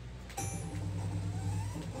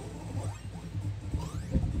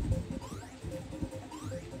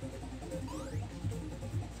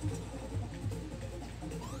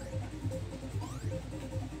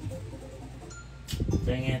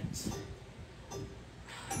 Dang it.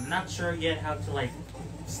 I'm not sure yet how to like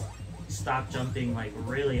stop jumping like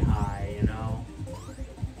really high, you know?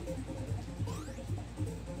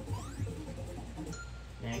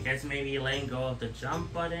 I guess maybe letting go of the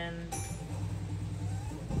jump button.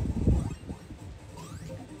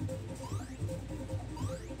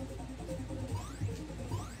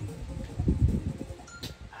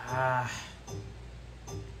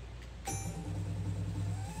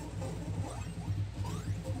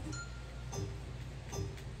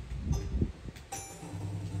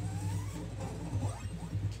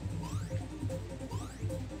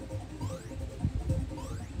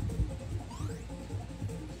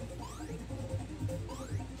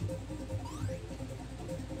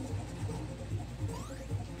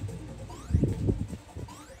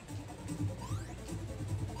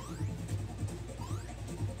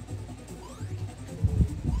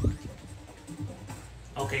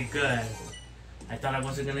 Okay, good. I thought I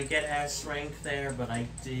wasn't gonna get S rank there, but I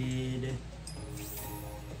did.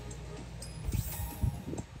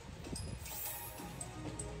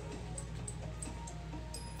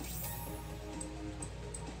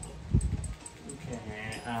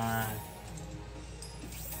 Okay,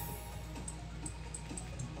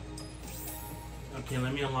 okay,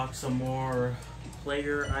 let me unlock some more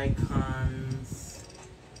player icons.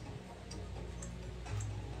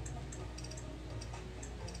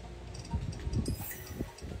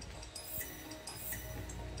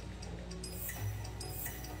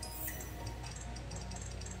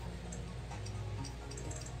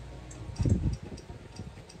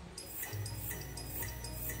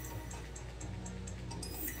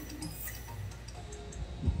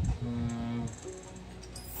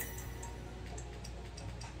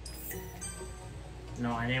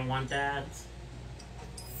 No, I didn't want that.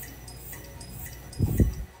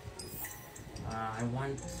 I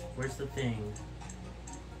want... Where's the thing?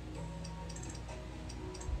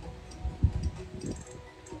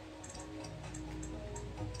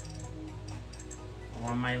 I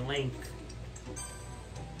want my link.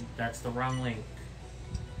 That's the wrong link.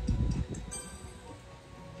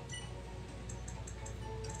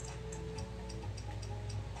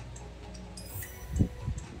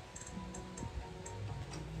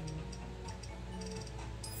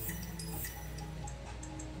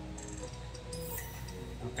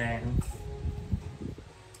 Okay.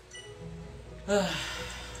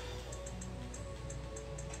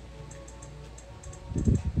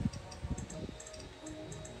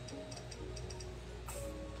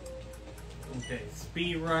 Okay,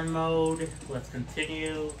 speed run mode. Let's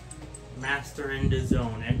continue. Master in the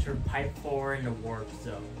zone. Enter pipe 4 in the warp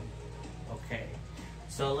zone. Okay.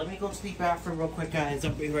 So let me go to the bathroom real quick, guys.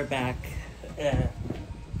 I'll be right back.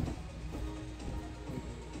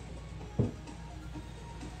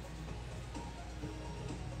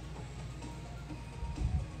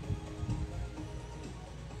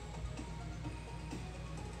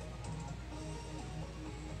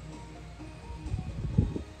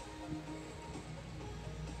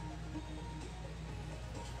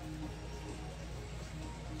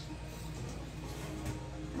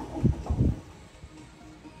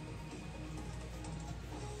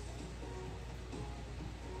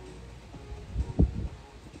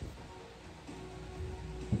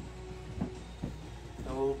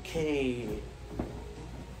 Okay.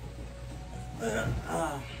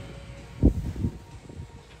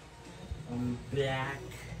 I'm back.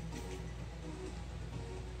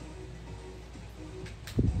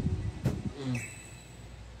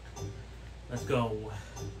 Let's go.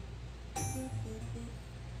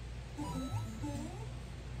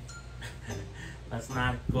 Let's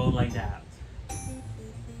not go like that.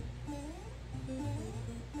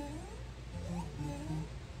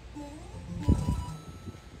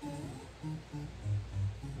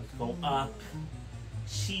 Go up.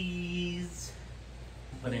 Cheese.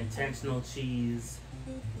 But intentional cheese.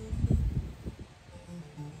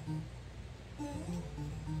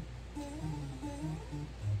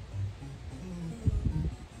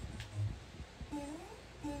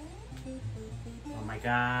 Oh my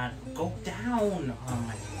god. Go down! Oh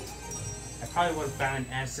my. I probably would have found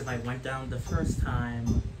an S if I went down the first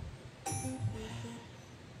time.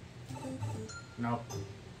 Nope.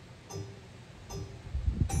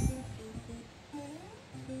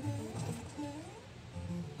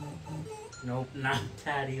 Nope, not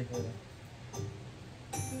that either.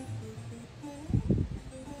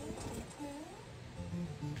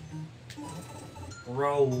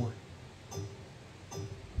 Bro.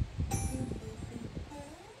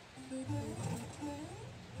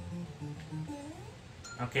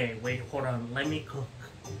 Okay, wait, hold on. Let me cook.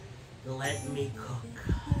 Let me cook.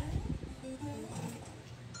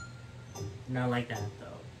 Not like that,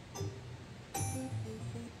 though.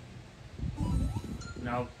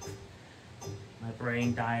 Nope. My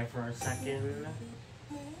brain died for a second.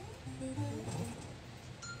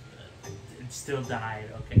 It still died.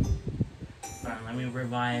 Okay. Fine, let me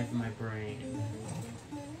revive my brain.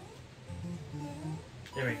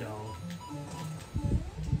 There we go.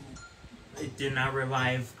 It did not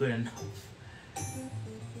revive good enough.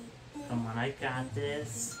 Come on, I got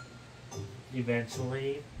this.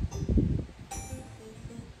 Eventually.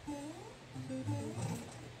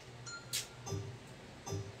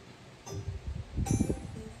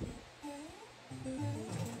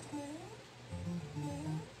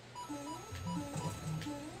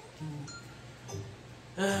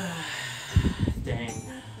 Dang.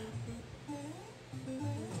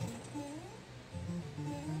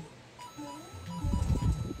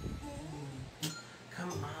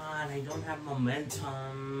 Come on, I don't have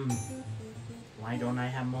momentum. Why don't I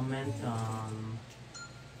have momentum?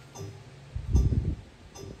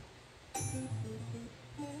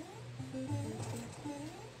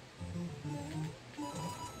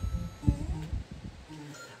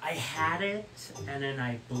 I had it, and then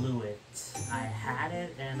I blew it. I had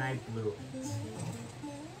it, and I blew it.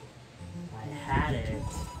 I had it,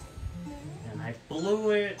 and I blew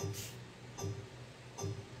it.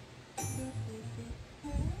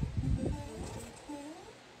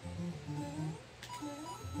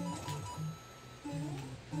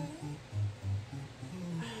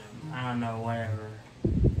 I don't know, whatever.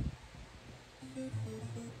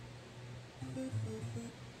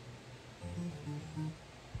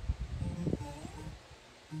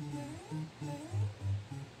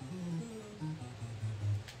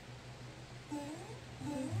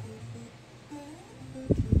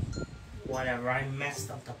 Whatever, I messed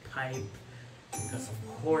up the pipe. Because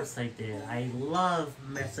of course I did. I love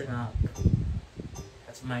messing up.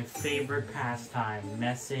 That's my favorite pastime,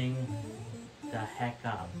 messing the heck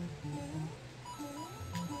up.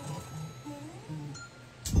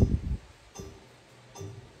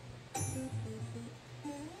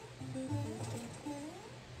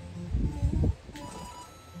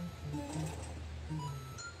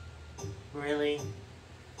 Really?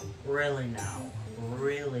 Really now?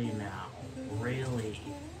 Really now? Really?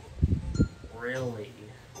 Really?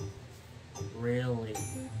 Really?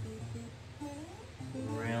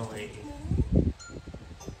 Really?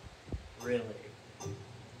 Really?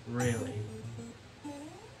 Really?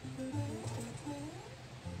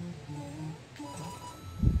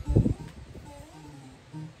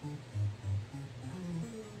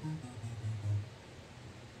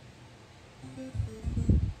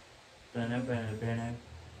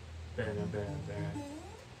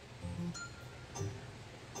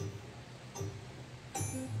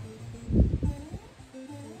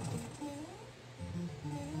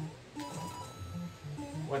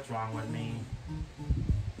 What's wrong with me?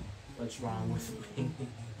 What's wrong with me?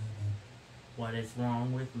 What is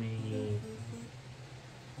wrong with me?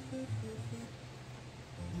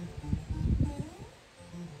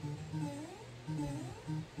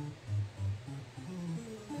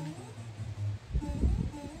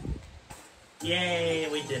 Yay,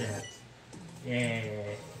 we did it.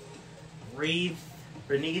 Yay.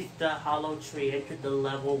 Beneath the hollow tree, enter the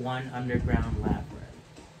level 1 underground labyrinth.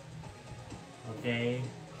 Okay.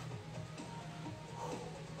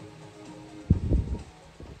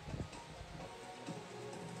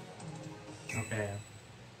 Okay.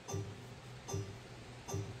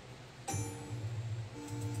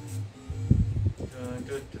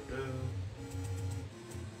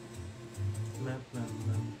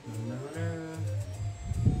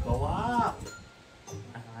 Go up!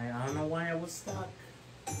 I don't know why I was stuck.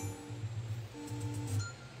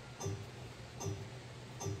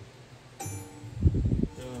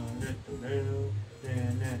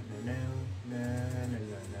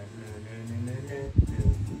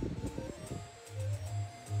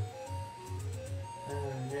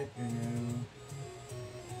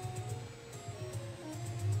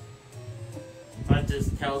 But this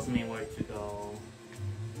tells me where to go.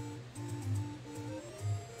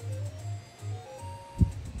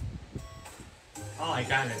 Oh, I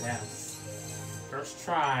got it, yes. First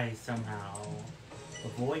try, somehow.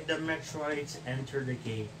 Avoid the Metroids, enter the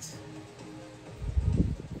gate.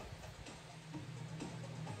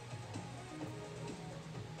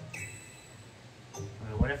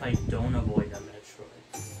 Alright, what if I don't avoid the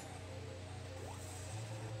Metroids?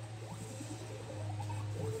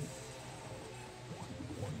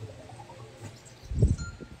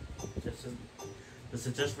 Does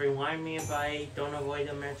it just rewind me if I don't avoid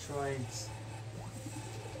the Metroids?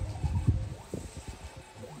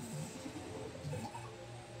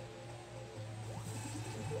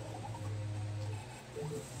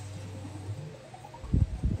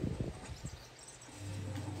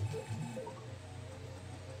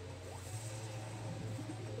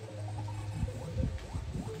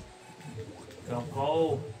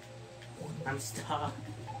 Go. I'm stuck.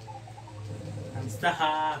 I'm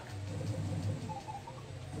stuck.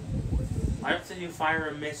 Why don't you fire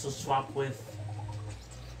a missile swap with...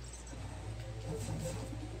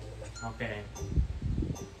 Okay.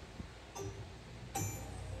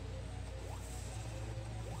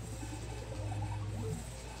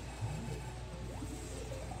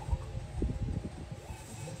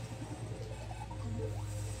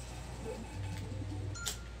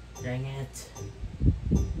 Dang it.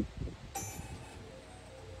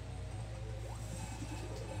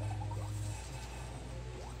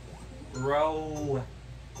 Row.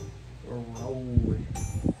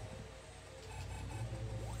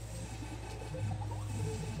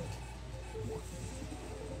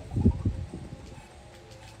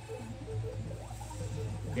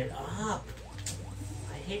 Get up.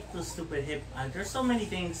 I hate those stupid hit. There's so many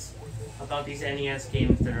things about these NES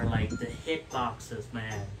games that are like the hitboxes,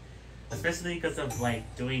 man. Especially because of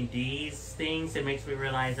like doing these things, it makes me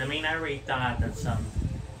realize. I mean, I already thought that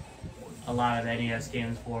a lot of NES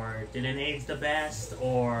games didn't age the best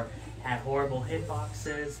or had horrible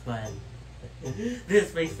hitboxes, but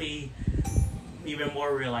this makes me even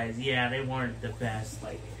more realize, yeah, they weren't the best,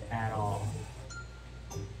 like, at all.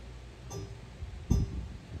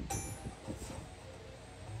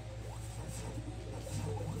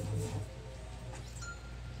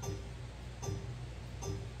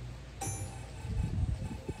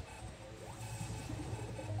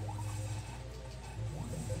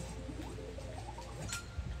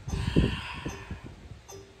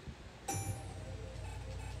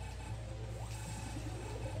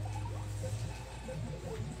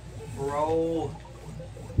 Bro,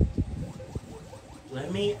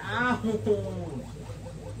 let me out.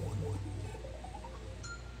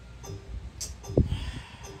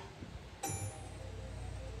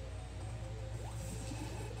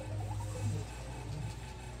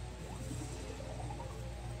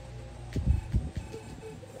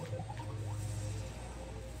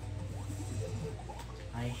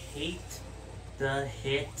 I hate the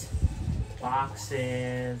hit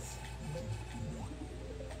boxes.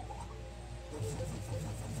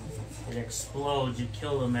 It explodes, you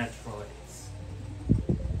kill the Metroids.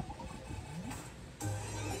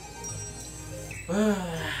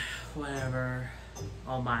 Whatever.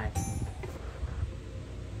 Oh my.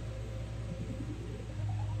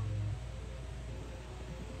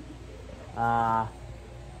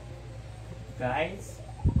 Guys,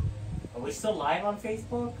 I Are we still live on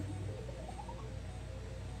Facebook?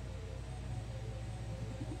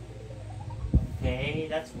 Okay,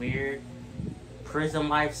 that's weird. Prism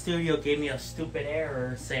Live Studio gave me a stupid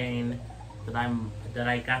error saying that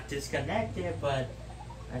I got disconnected, but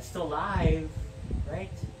I'm still live,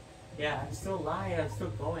 right? Yeah, I'm still live. I'm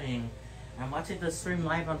still going. I'm watching the stream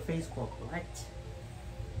live on Facebook. What?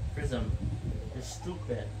 Prism, you're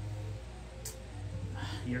stupid.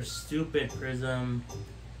 You're stupid, Prism.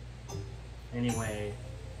 Anyway,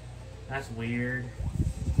 that's weird.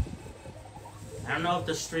 I don't know if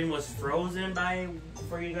the stream was frozen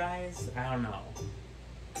for you guys. I don't know.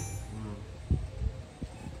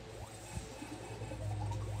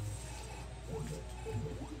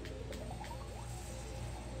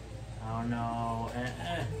 I don't know.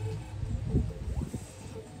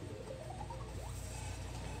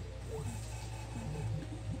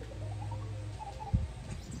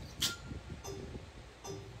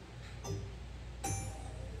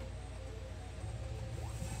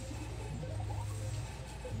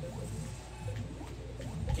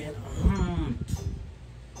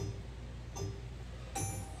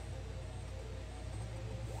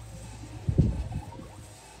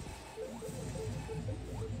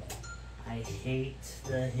 I hate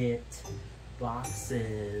the hit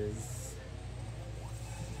boxes.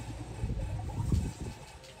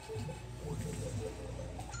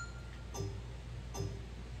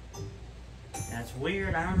 That's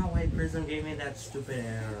weird. I don't know why Prism gave me that stupid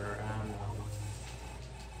error. I don't know.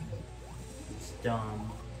 It's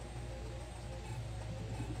dumb.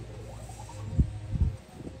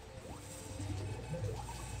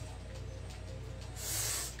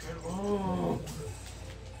 Oh.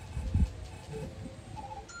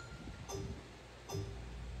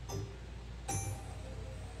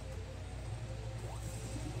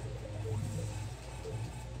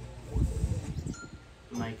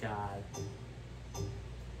 My God.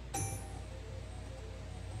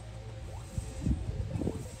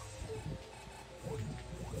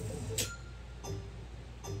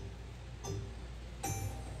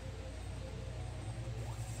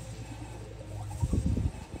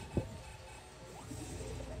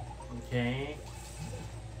 Okay.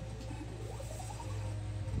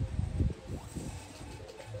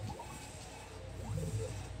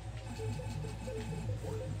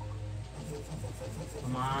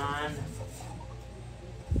 Come on.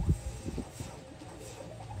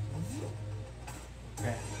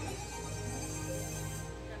 Okay.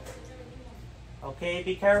 Okay,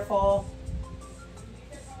 be careful.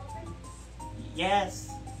 Yes.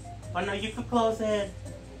 Oh no, you can close it.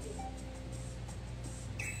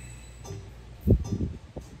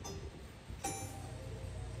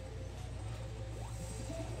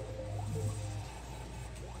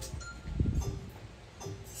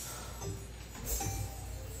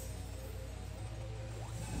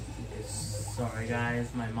 Sorry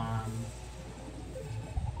guys, my mom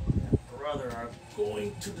and brother are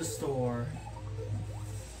going to the store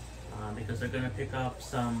because they're gonna pick up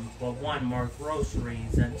some, well, one, more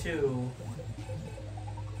groceries, and two,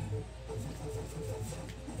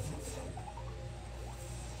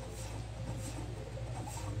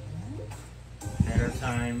 better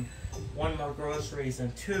time, one, more groceries,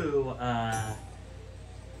 and two,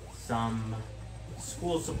 some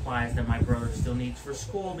school supplies that my brother still needs for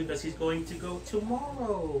school because he's going to go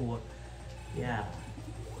tomorrow. Yeah.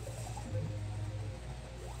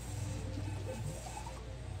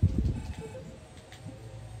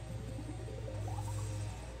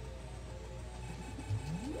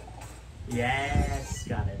 Yes,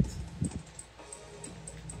 got it.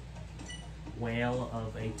 Whale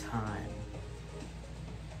of a time.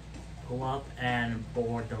 Go up and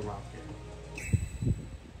board the rocket.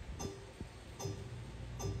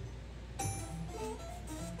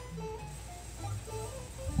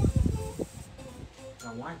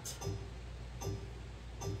 What?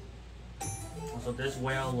 Also, this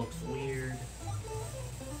whale looks weird.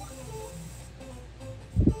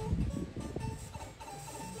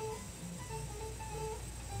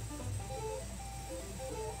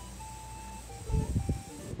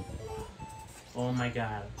 Oh my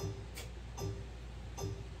God.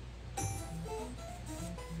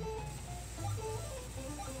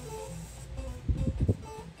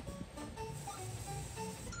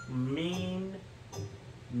 Mean.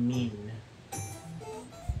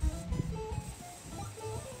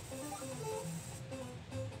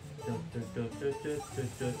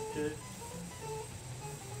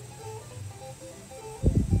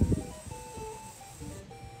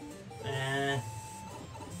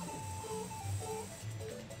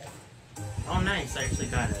 Oh, nice! I actually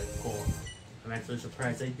got it. Cool. I'm actually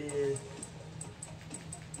surprised I did.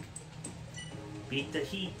 Beat the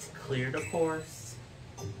heat, clear the course.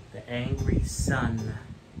 The angry sun.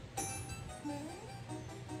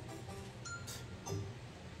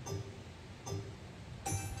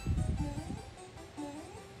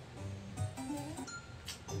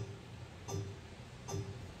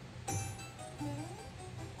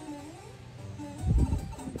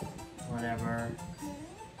 Whatever.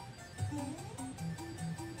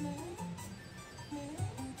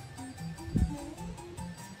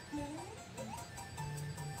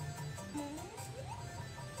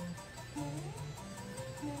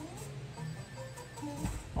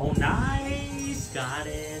 Oh, nice! Got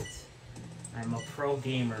it. I'm a pro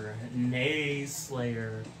gamer. Nay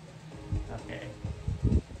Slayer. Okay.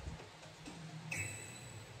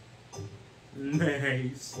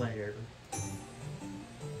 Nay Slayer.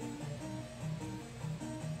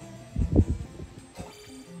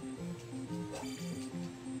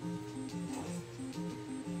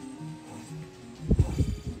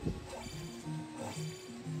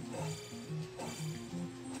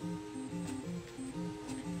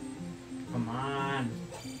 Come on.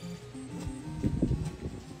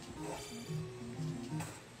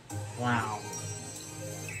 Wow.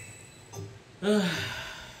 No,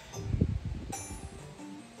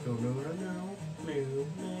 no, no, no, no, no,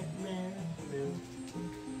 no, no.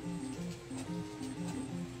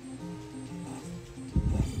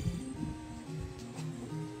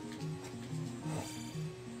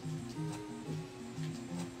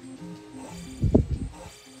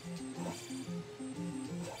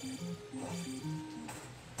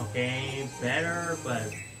 Okay, better,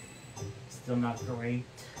 but still not great.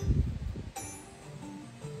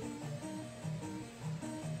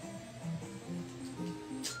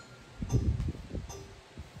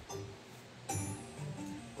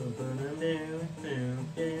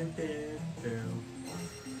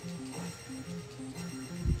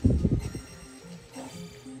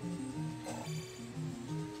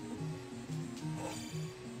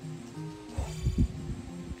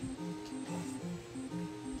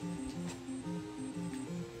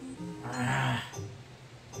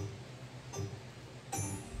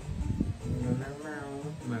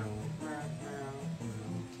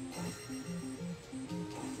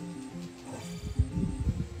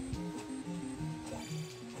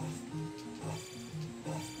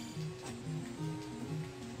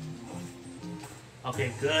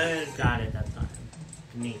 Okay, good. Got it that time.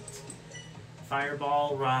 Neat.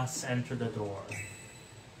 Fireball, Ross, enter the door.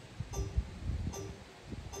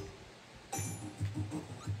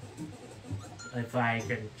 If I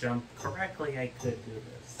can jump correctly, I could do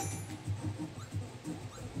this.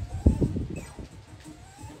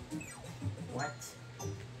 What?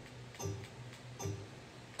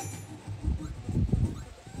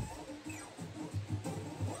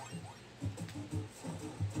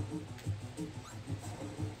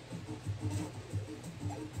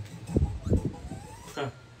 Huh.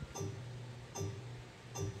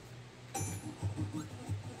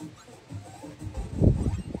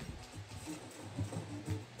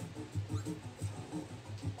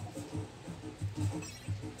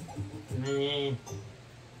 Me.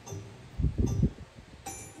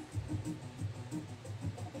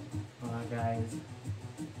 Come on, guys.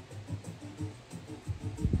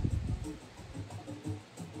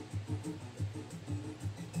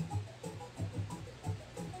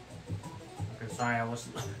 Okay, sorry, I was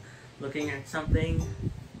looking at something.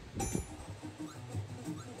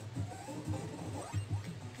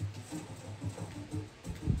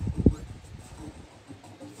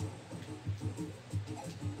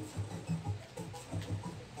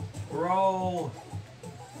 Bro.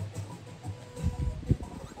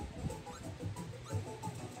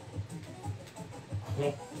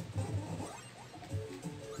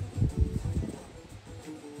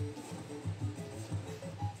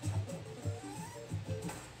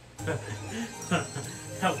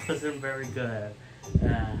 That wasn't very good.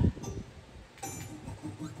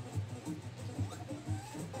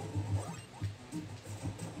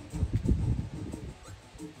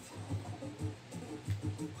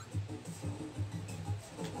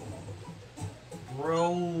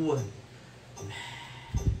 Bro.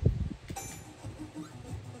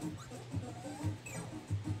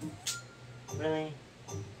 Really?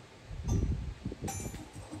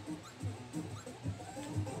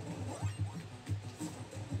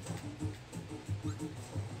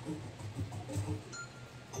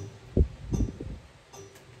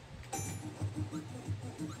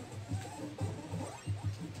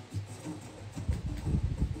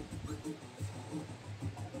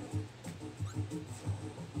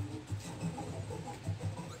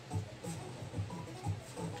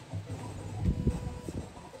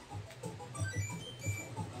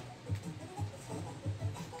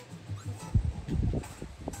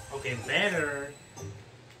 Okay, better.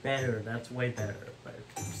 Better, that's way better, but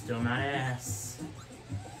still not ass.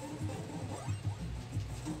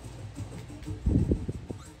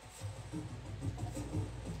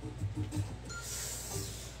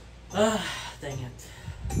 Dang it.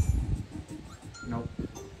 Nope.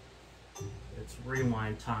 It's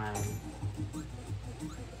rewind time.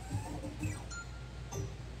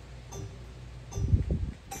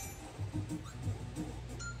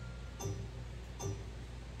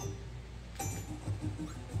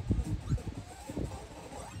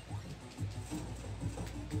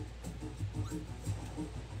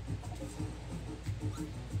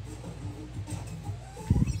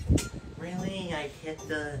 Really? I hit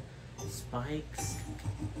the spikes?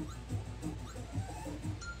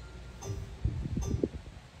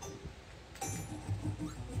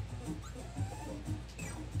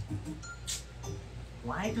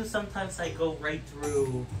 Why do sometimes I go right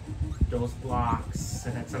through those blocks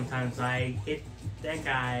and then sometimes I hit that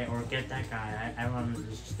guy or get that guy? I don't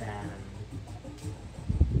understand.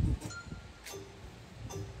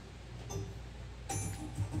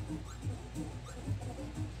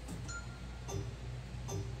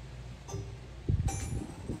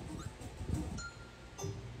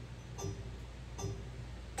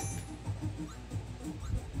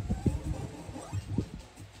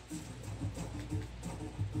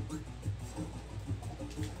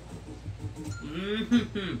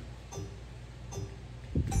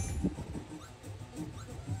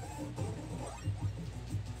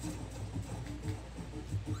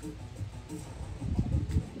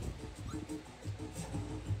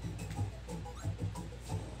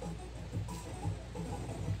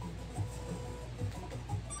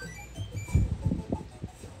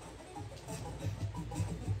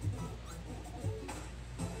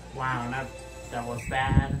 Wow, that was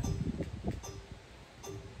bad.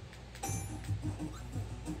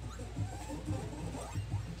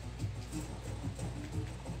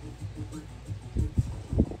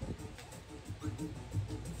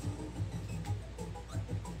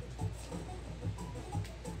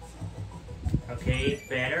 Okay,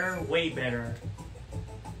 better, way better.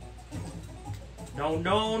 No,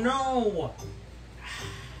 no, no!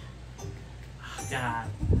 Oh, God,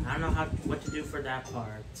 I don't know what to do for that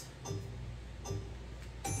part.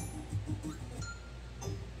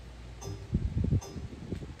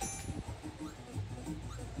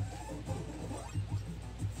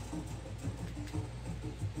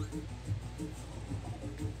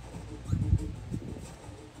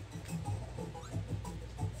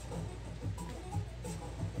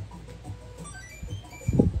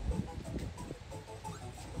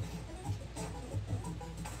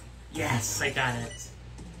 Yes, I got it.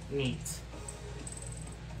 Neat.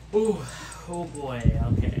 Ooh, oh boy,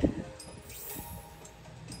 okay.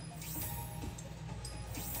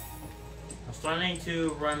 I'm starting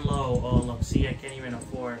to run low. Oh, look, see, I can't even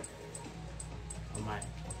afford. Oh my. I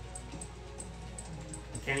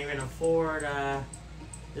can't even afford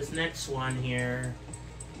this next one here.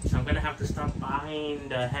 So I'm gonna have to stop buying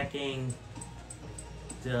the hecking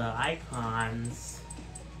the icons.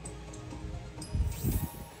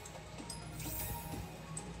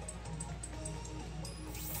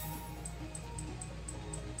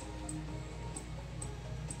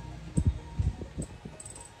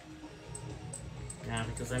 Yeah,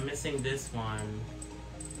 because I'm missing this one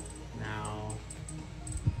now.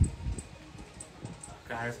 Oh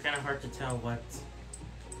God, it's kind of hard to tell what.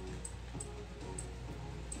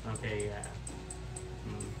 Okay, yeah.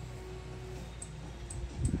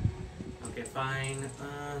 Okay, fine.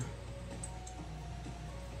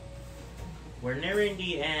 We're nearing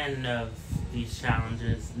the end of these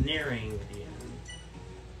challenges. Nearing the end.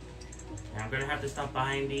 And I'm gonna have to stop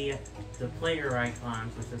buying the player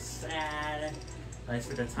icons, which is sad. At least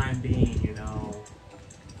for the time being, you know.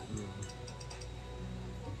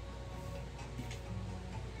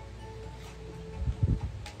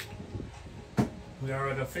 We are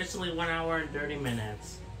at officially 1 hour and 30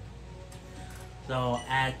 minutes. So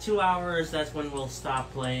at 2 hours, that's when we'll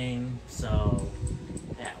stop playing. So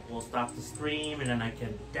yeah, we'll stop the stream, and then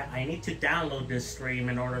I need to download this stream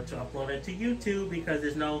in order to upload it to YouTube because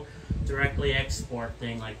there's no directly export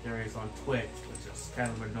thing like there is on Twitch, which is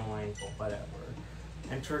kind of annoying, but whatever.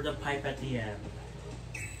 Enter the pipe at the end.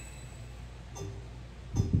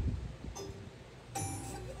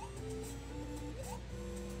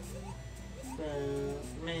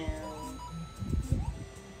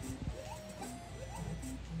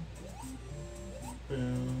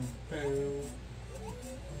 Boom, boom.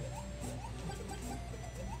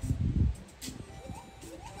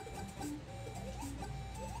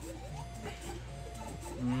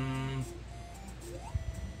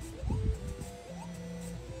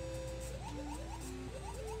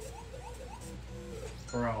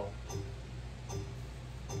 Bro.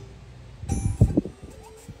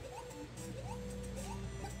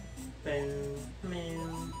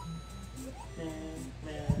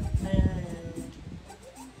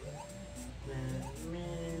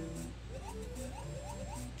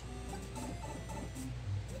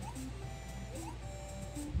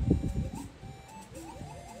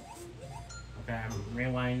 Okay, I'm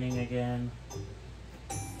rewinding again.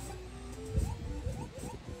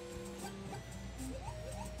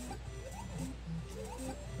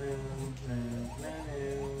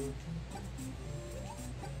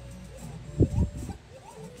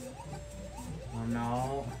 Oh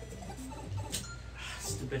no.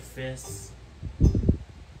 Stupid fists.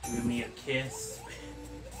 Give me a kiss.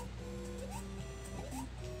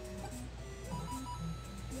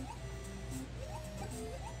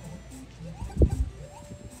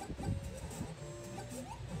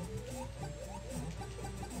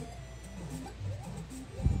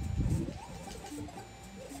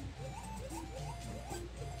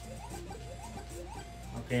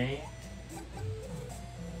 Okay.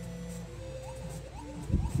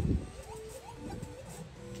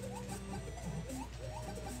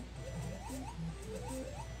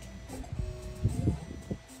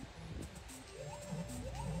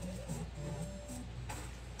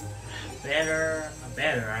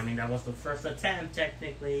 Better. I mean, that was the first attempt,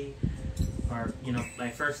 technically. Or, you know, my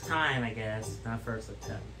first time, I guess. Not first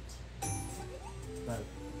attempt. But,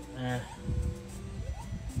 I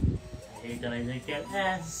hate that I didn't get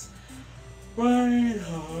S right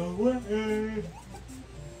away.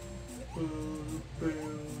 Boom,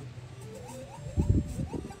 boom.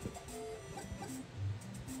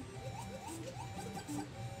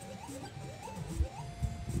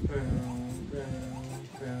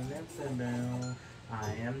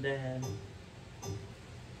 I am dead.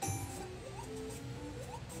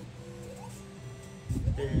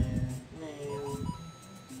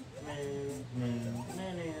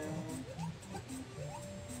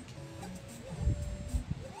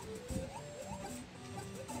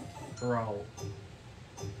 Bro.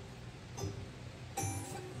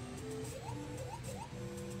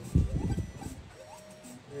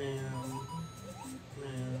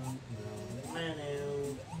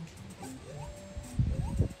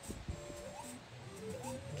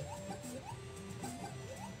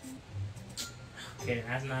 Okay,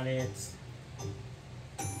 that's not it.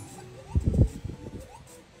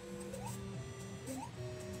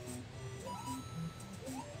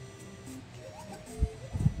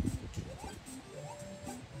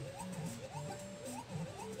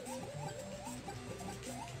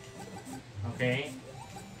 Okay.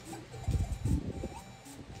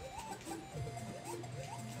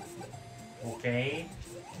 Okay.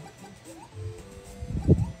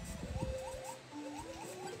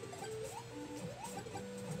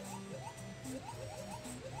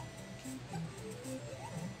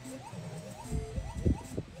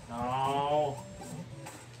 No.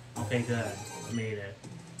 Okay, good. Made it.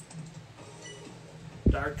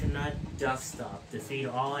 Dark Nut Dust Up. Defeat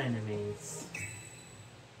all enemies.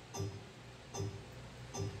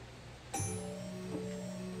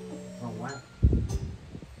 Oh, what?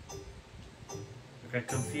 I got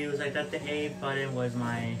confused. I thought the A button was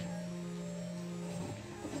my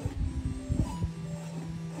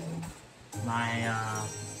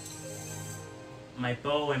my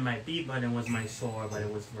bow, and my B button was my sword, but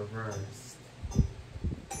it was reversed.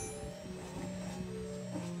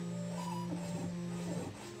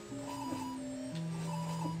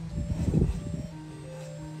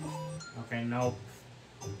 Okay, nope.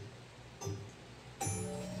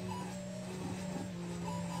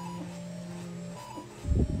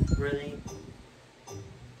 Really?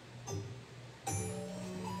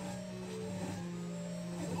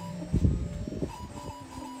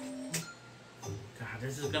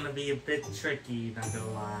 This is gonna be a bit tricky, not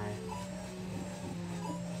gonna lie.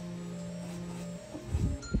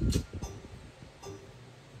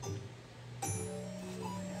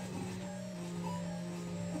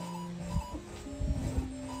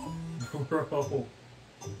 Bro.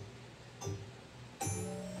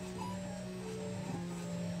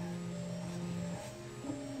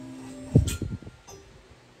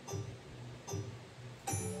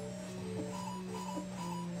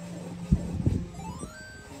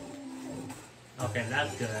 Okay,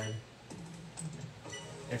 that's good.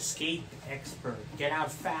 Escape expert. Get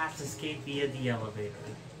out fast, escape via the elevator.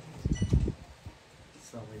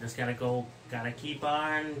 So we just gotta keep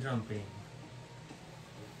on jumping.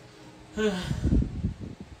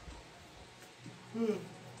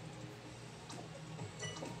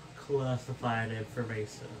 Classified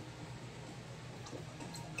information.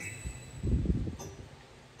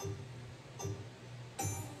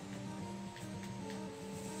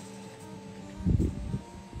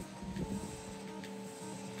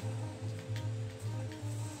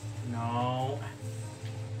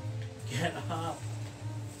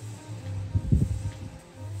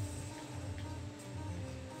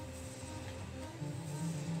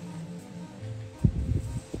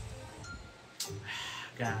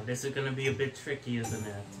 God, this is gonna be a bit tricky, isn't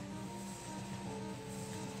it?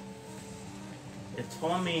 It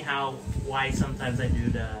told me why sometimes I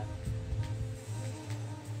do the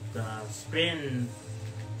spin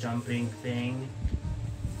jumping thing.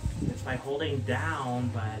 It's by holding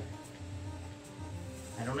down, but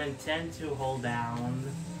I don't intend to hold down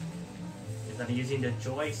because I'm using the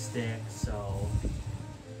joystick, so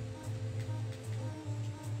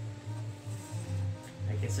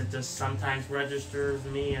I guess it just sometimes registers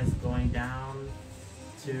me as going down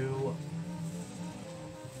to.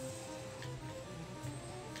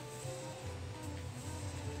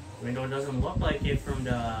 Even though it doesn't look like it from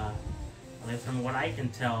at least from what I can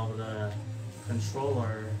tell, the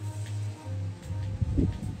controller.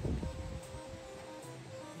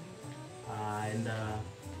 In the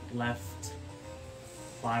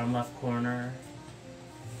bottom left corner.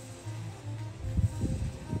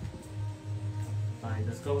 Fine,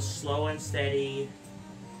 just go slow and steady.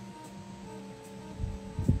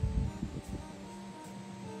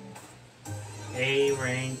 A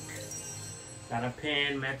rank. Got a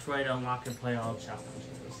pin, Metroid unlock and play all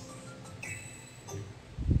challenges.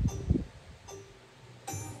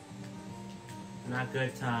 Not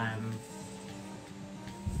good time.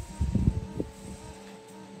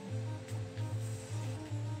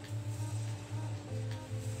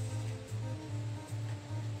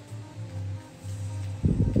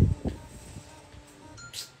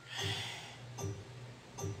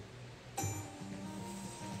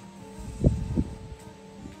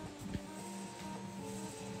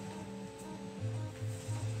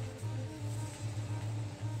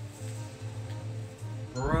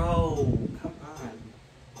 Bro, come on.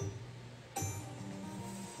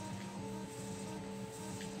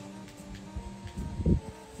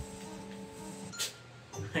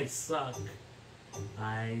 I suck.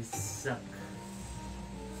 I suck.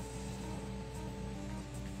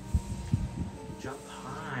 Jump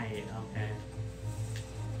high, okay.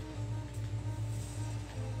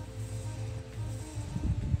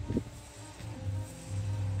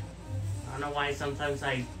 I don't know why sometimes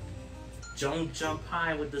I don't jump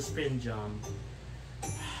high with the spin jump.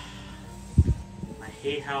 I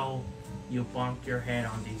hate how you bonk your head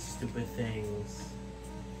on these stupid things.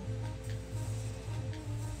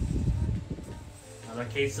 Another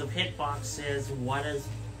case of hitboxes. What is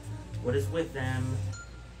with them?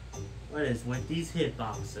 What is with these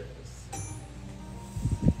hitboxes?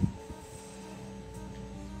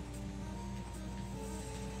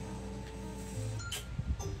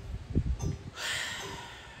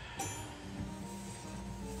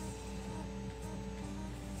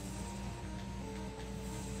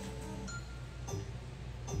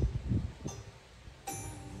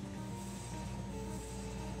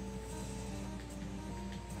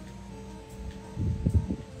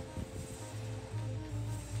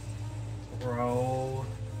 Bro.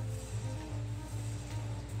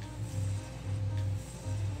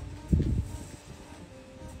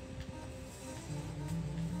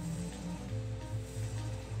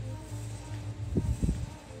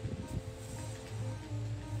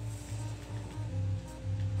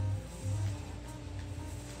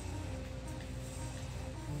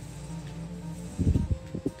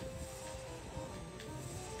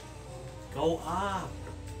 Go up.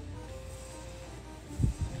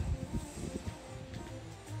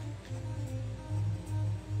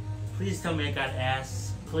 Please tell me I got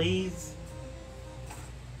S. Please.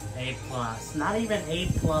 A+. Not even A++.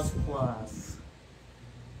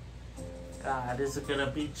 God, this is gonna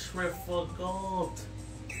be triple gold.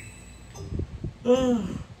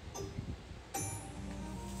 Ugh.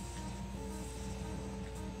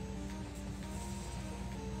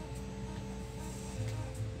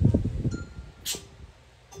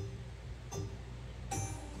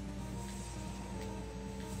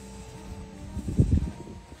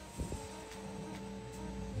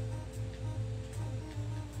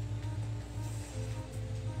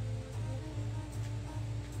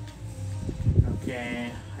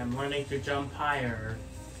 Okay, I'm learning to jump higher.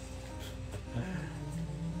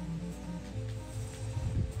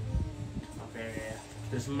 Okay,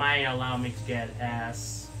 this might allow me to get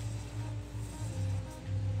S.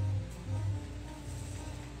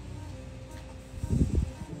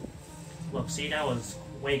 Look, see, that was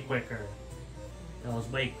way quicker. That was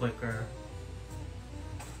way quicker.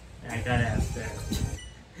 And I got S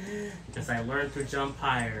there. Because I learned to jump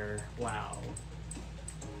higher. Wow.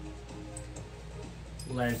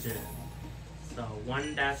 Legend. So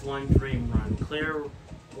 1-1 dream run. Clear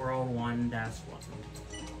world 1-1.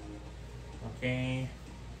 Okay.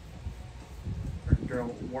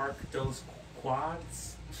 Work those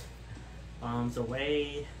quads. Bombs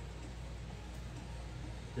away.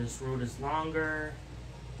 This route is longer.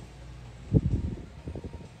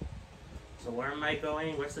 So where am I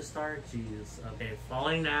going? Where's the start? Jeez. Okay,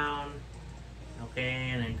 falling down. Okay,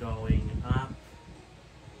 and then going up.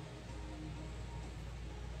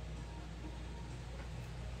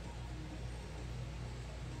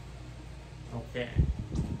 Okay.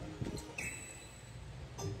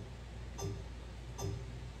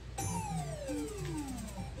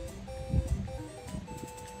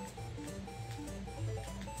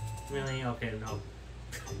 Really? Okay, no.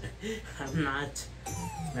 I'm not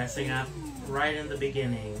messing up right in the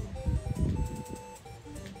beginning.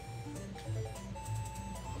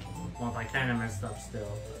 Well, I kind of messed up still,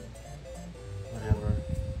 but whatever.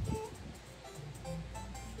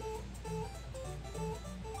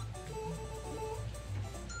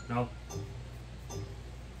 Nope.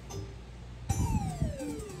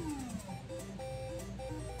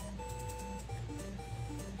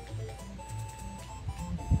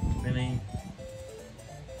 Really?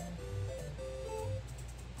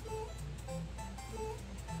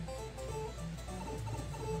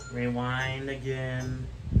 Rewind again.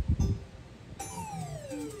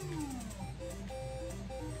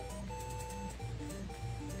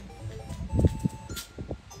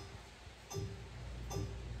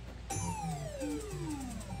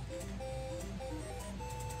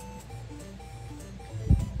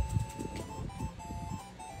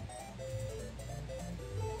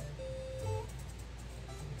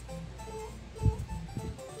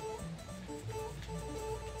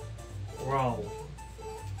 Bro.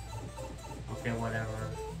 Okay, whatever.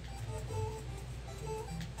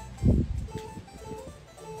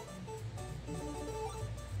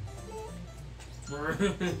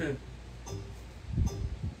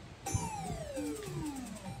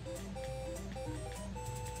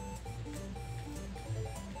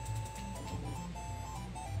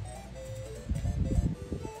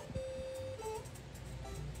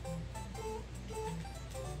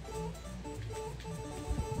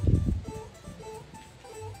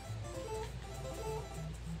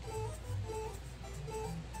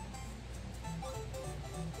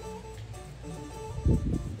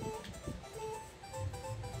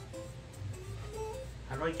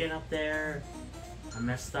 How do I get up there? I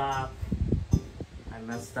messed up. I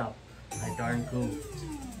messed up. I darn goofed.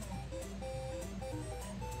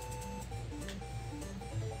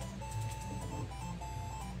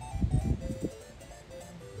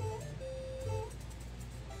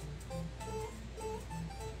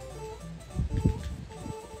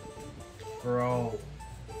 Bro.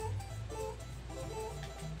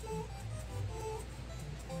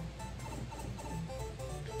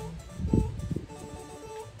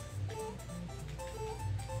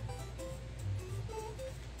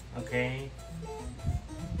 Okay.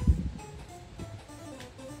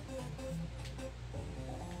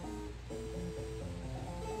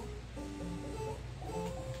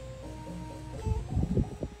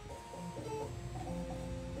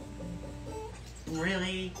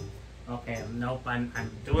 Really? Okay, nope, I'm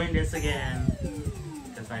doing this again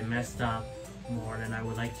because I messed up more than I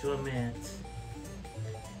would like to admit.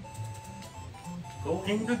 Go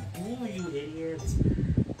in the pool, you idiots.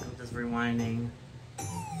 I'm just rewinding.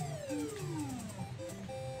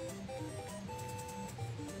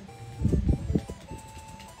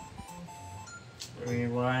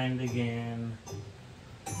 Rewind again.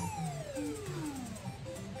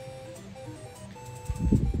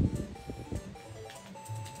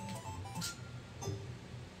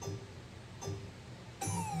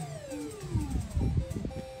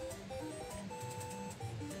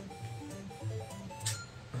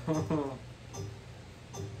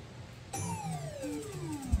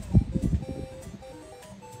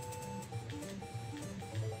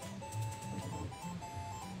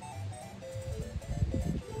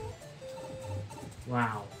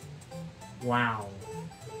 Wow. Wow.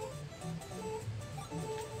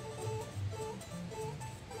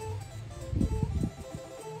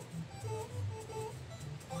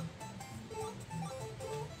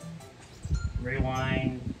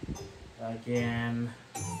 Rewind again.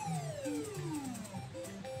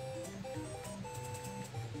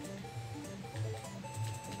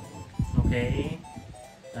 Okay,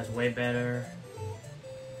 that's way better.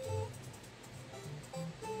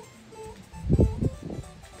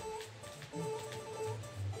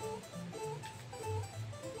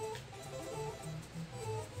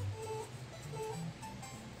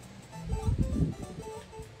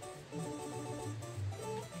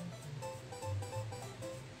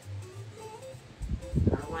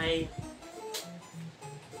 How do I...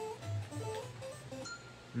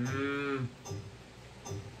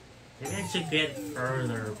 Maybe I should get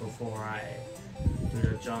further before I do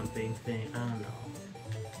the jumping thing. I don't know.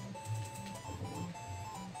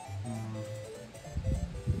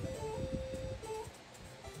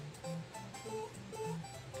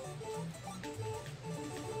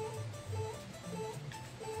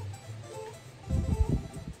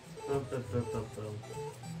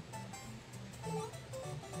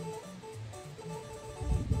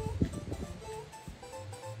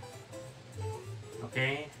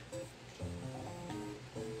 Okay.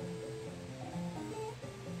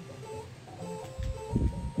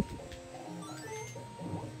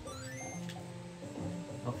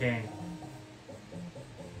 Okay.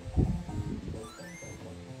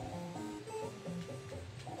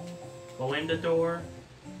 Go in the door.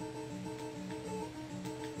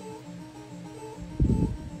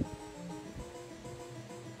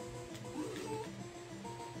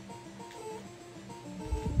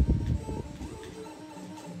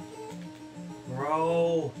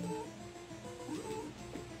 Bro.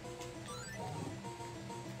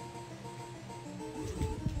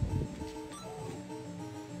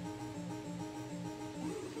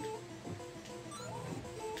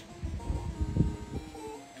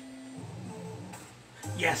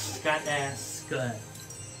 Yes, got this. Good.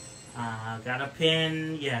 Got a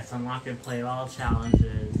pin. Yes, unlock and play all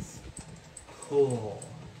challenges. Cool.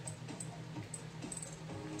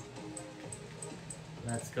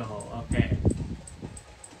 Let's go. Okay.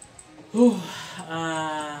 Whew.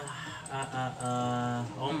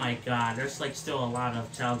 Oh my god, there's like still a lot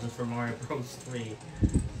of challenges for Mario Bros. 3.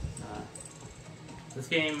 This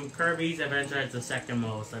game, Kirby's Adventure, is the second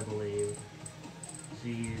most, I believe.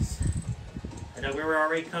 Jeez. I know we were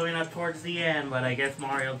already coming up towards the end, but I guess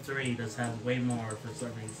Mario 3 just has way more for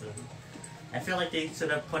some reason. I feel like they should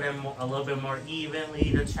have put in a little bit more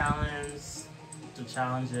evenly the challenges,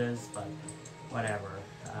 but whatever.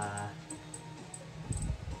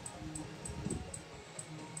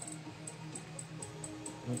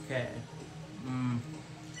 Okay.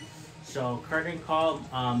 So, curtain call,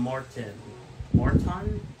 Morton?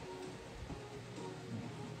 Morton?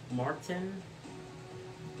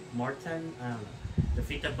 I don't know.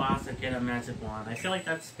 Defeat the boss and get a magic wand. I feel like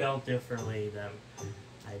that's spelled differently than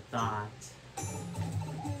I thought.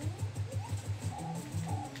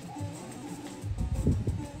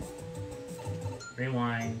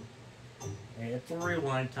 Rewind. Hey, it's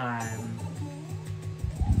rewind time.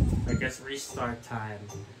 I guess restart time.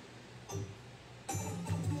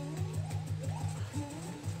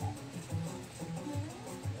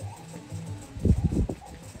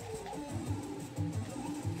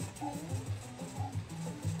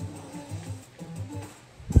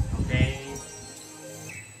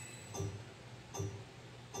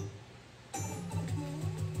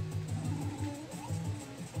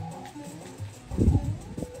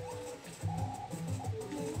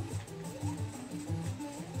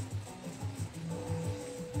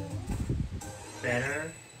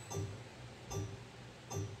 Better.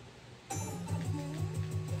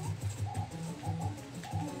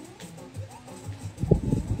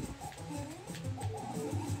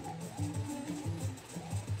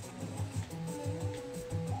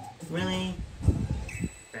 Really?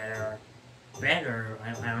 Better. Better?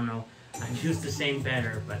 I don't know. I used the same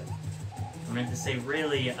better, but I meant to say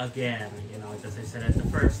really again, you know, because I said it the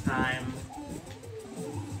first time.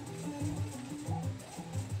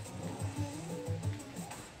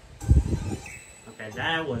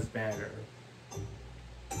 That was better.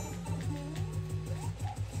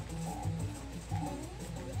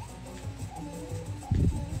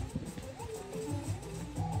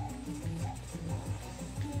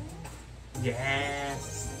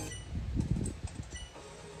 Yes.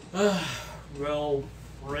 Robotnik.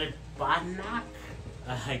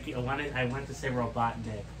 I wanted to say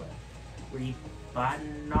Robotnik, but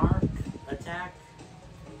Robotnik attack.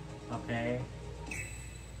 Okay.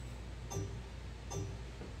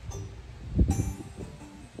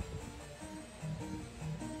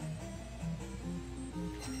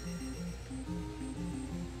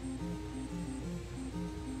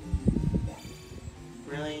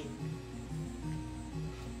 Really?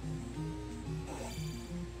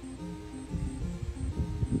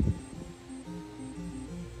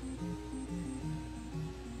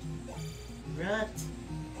 What?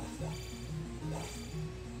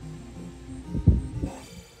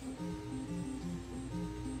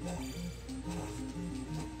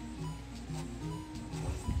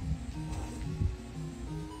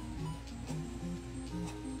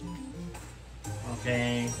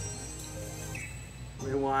 Okay.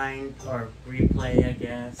 Rewind or replay, I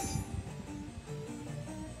guess.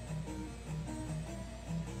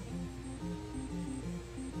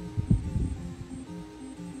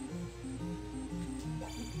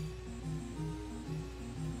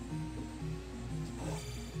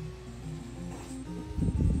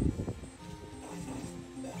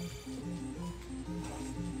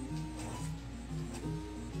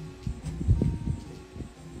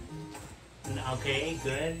 Okay,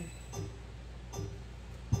 good.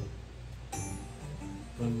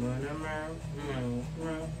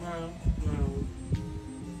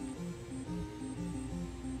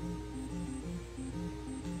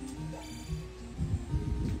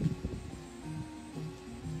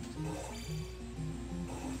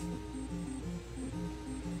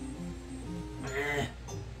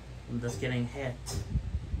 I'm just getting hit.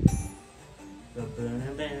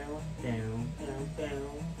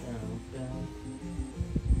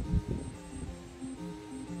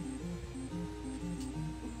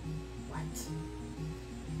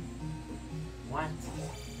 What?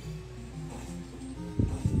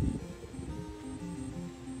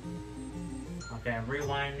 Okay, I'm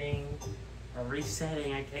rewinding, or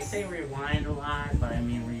resetting. I say rewind a lot, but I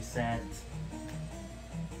mean reset.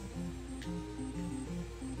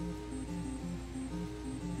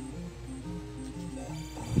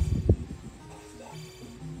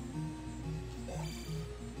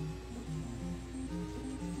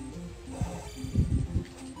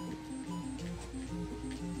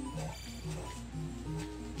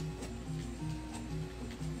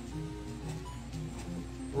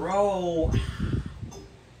 Bro!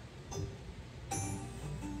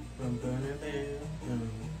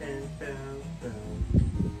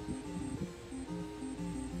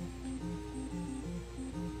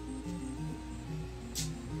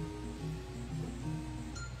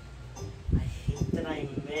 I hate that I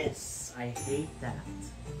miss. I hate that.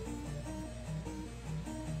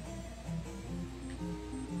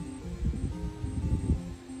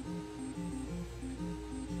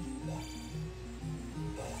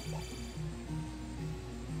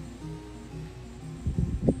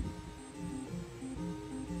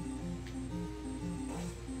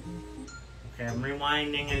 Okay, I'm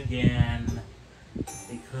rewinding again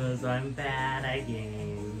because I'm bad at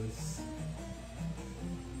games.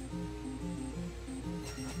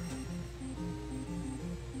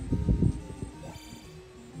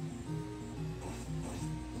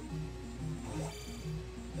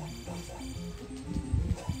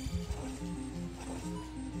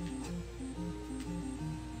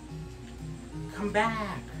 Come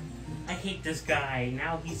back! I hate this guy.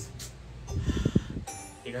 Now he's...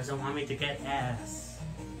 He doesn't want me to get S.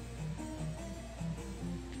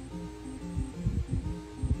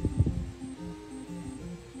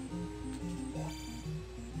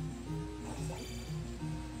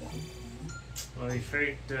 I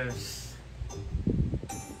hate this.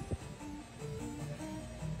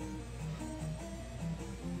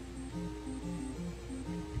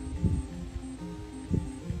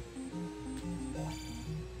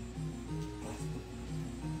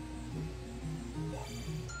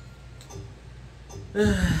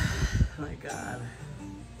 My God.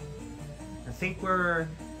 I think we're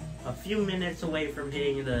a few minutes away from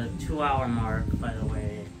hitting the 2-hour mark, by the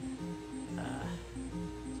way.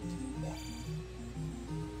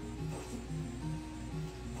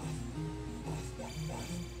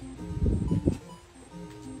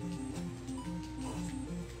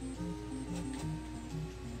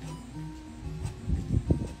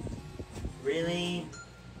 Really?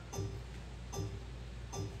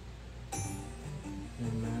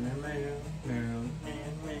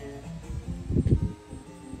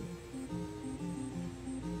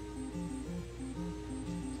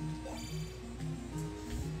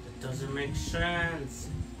 Doesn't make sense.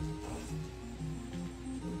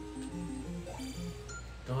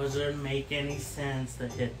 Doesn't make any sense, the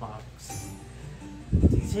hitbox.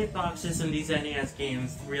 These hitboxes in these NES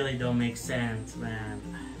games really don't make sense, man.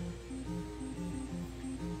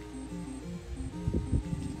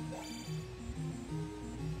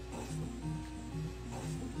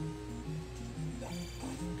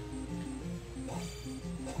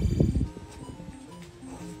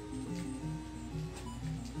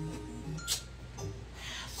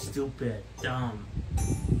 Stupid, dumb,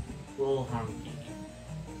 bull honky.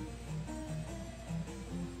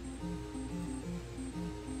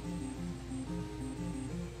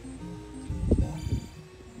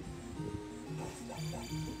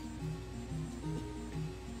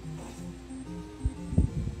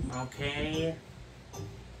 Okay.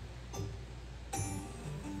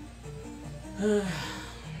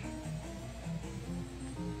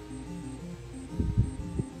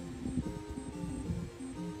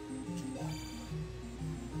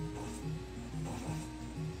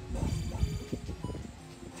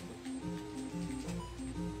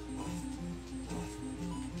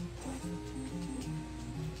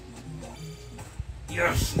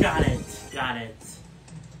 Yes, got it, got it.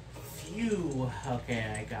 Phew, okay,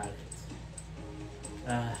 I got it.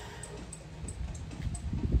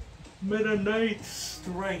 Meta Knight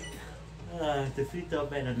Strike. Defeat the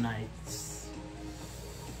Meta Knights.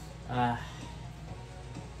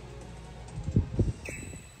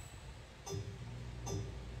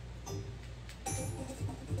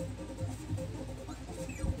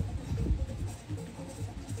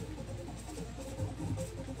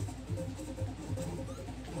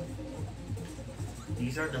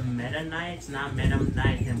 These are the Meta Knights, not Meta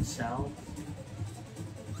Knight himself.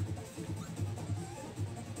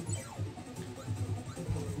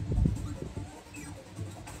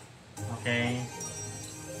 Okay.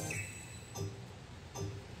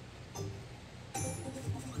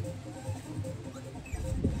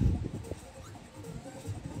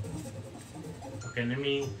 Okay, let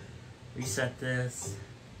me reset this.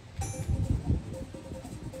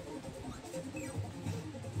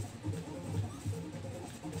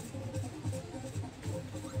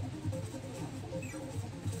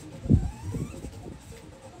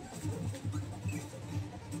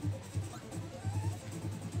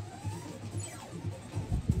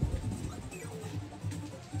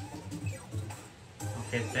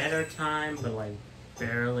 Okay, better time, but like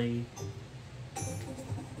barely.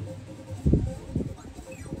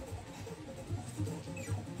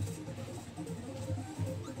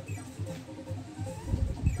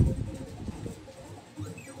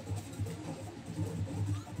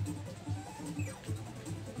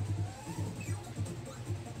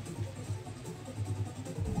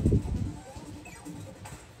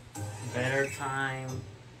 Better time.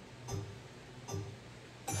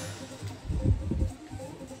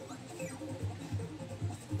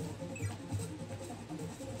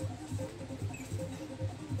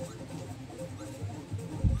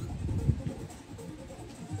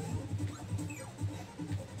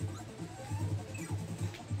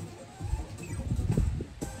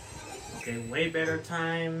 Okay, way better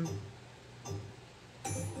time.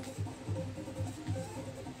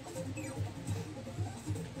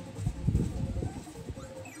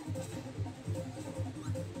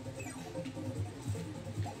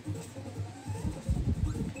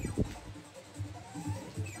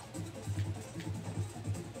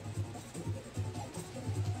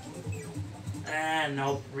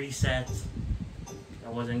 Nope, reset.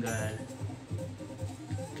 That wasn't good.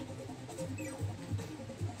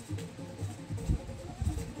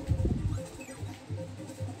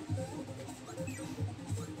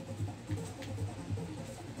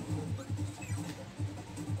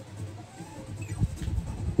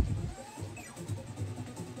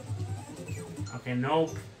 Okay,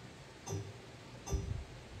 nope.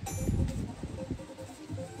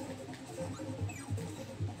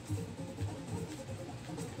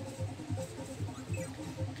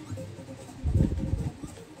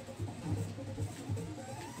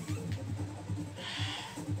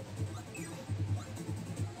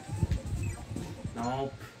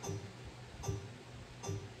 Nope.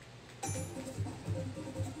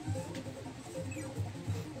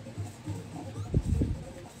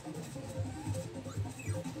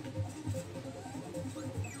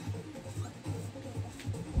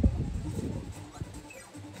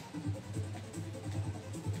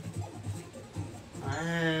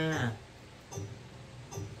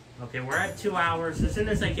 Okay, we're at 2 hours. As soon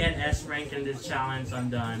as I get S rank in this challenge, I'm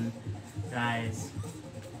done, guys.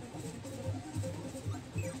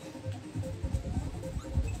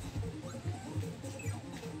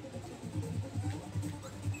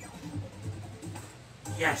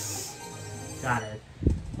 Yes! Got it.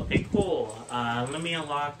 Okay, cool. Let me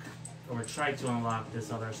unlock, or try to unlock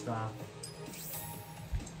this other stuff.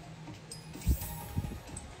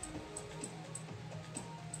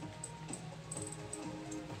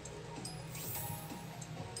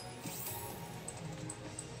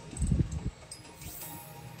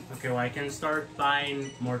 Okay, well I can start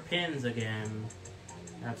buying more pins again.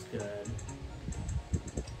 That's good.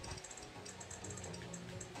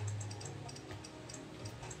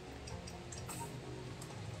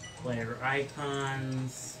 Player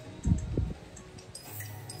icons.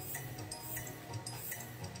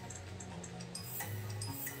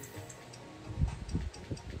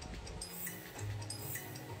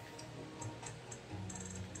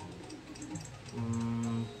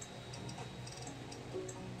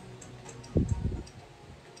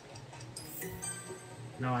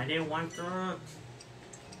 No, I didn't want that.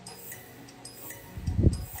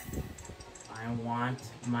 I want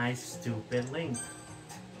my stupid link.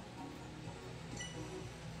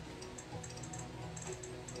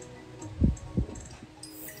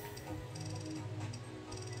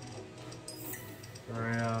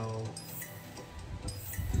 Bro.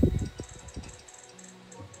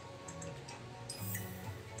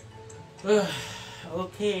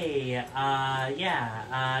 Okay,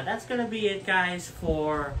 yeah, that's gonna be it, guys,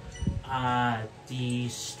 for the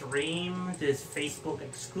stream, this Facebook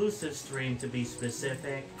exclusive stream to be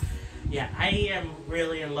specific. Yeah, I am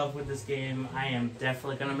really in love with this game. I am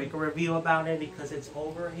definitely gonna make a review about it because it's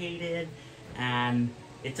overhated and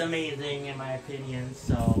it's amazing in my opinion.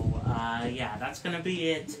 So, yeah, that's gonna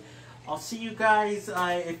be it. I'll see you guys,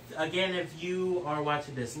 if you are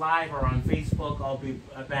watching this live or on Facebook, I'll be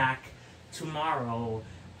back tomorrow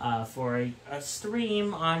for a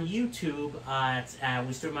stream on YouTube.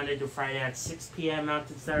 We stream Monday to Friday at 6 p.m.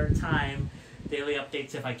 Mountain Standard Time. Daily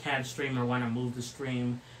updates if I can stream or want to move the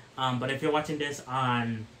stream. But if you're watching this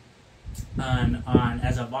on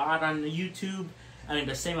as a VOD on the YouTube, I mean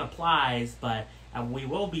the same applies. But we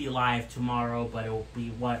will be live tomorrow. But it will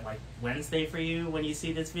be what, like Wednesday for you when you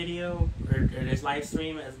see this video or this live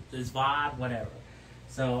stream, this VOD, whatever.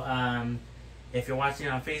 So if you're watching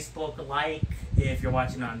on Facebook, like. If you're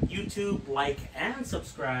watching on YouTube, like and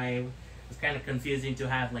subscribe. It's kind of confusing to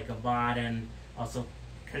have like a VOD and also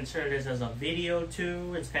consider this as a video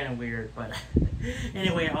too. It's kind of weird, but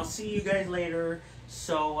anyway, I'll see you guys later.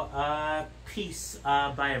 So, peace.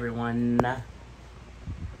 Bye everyone.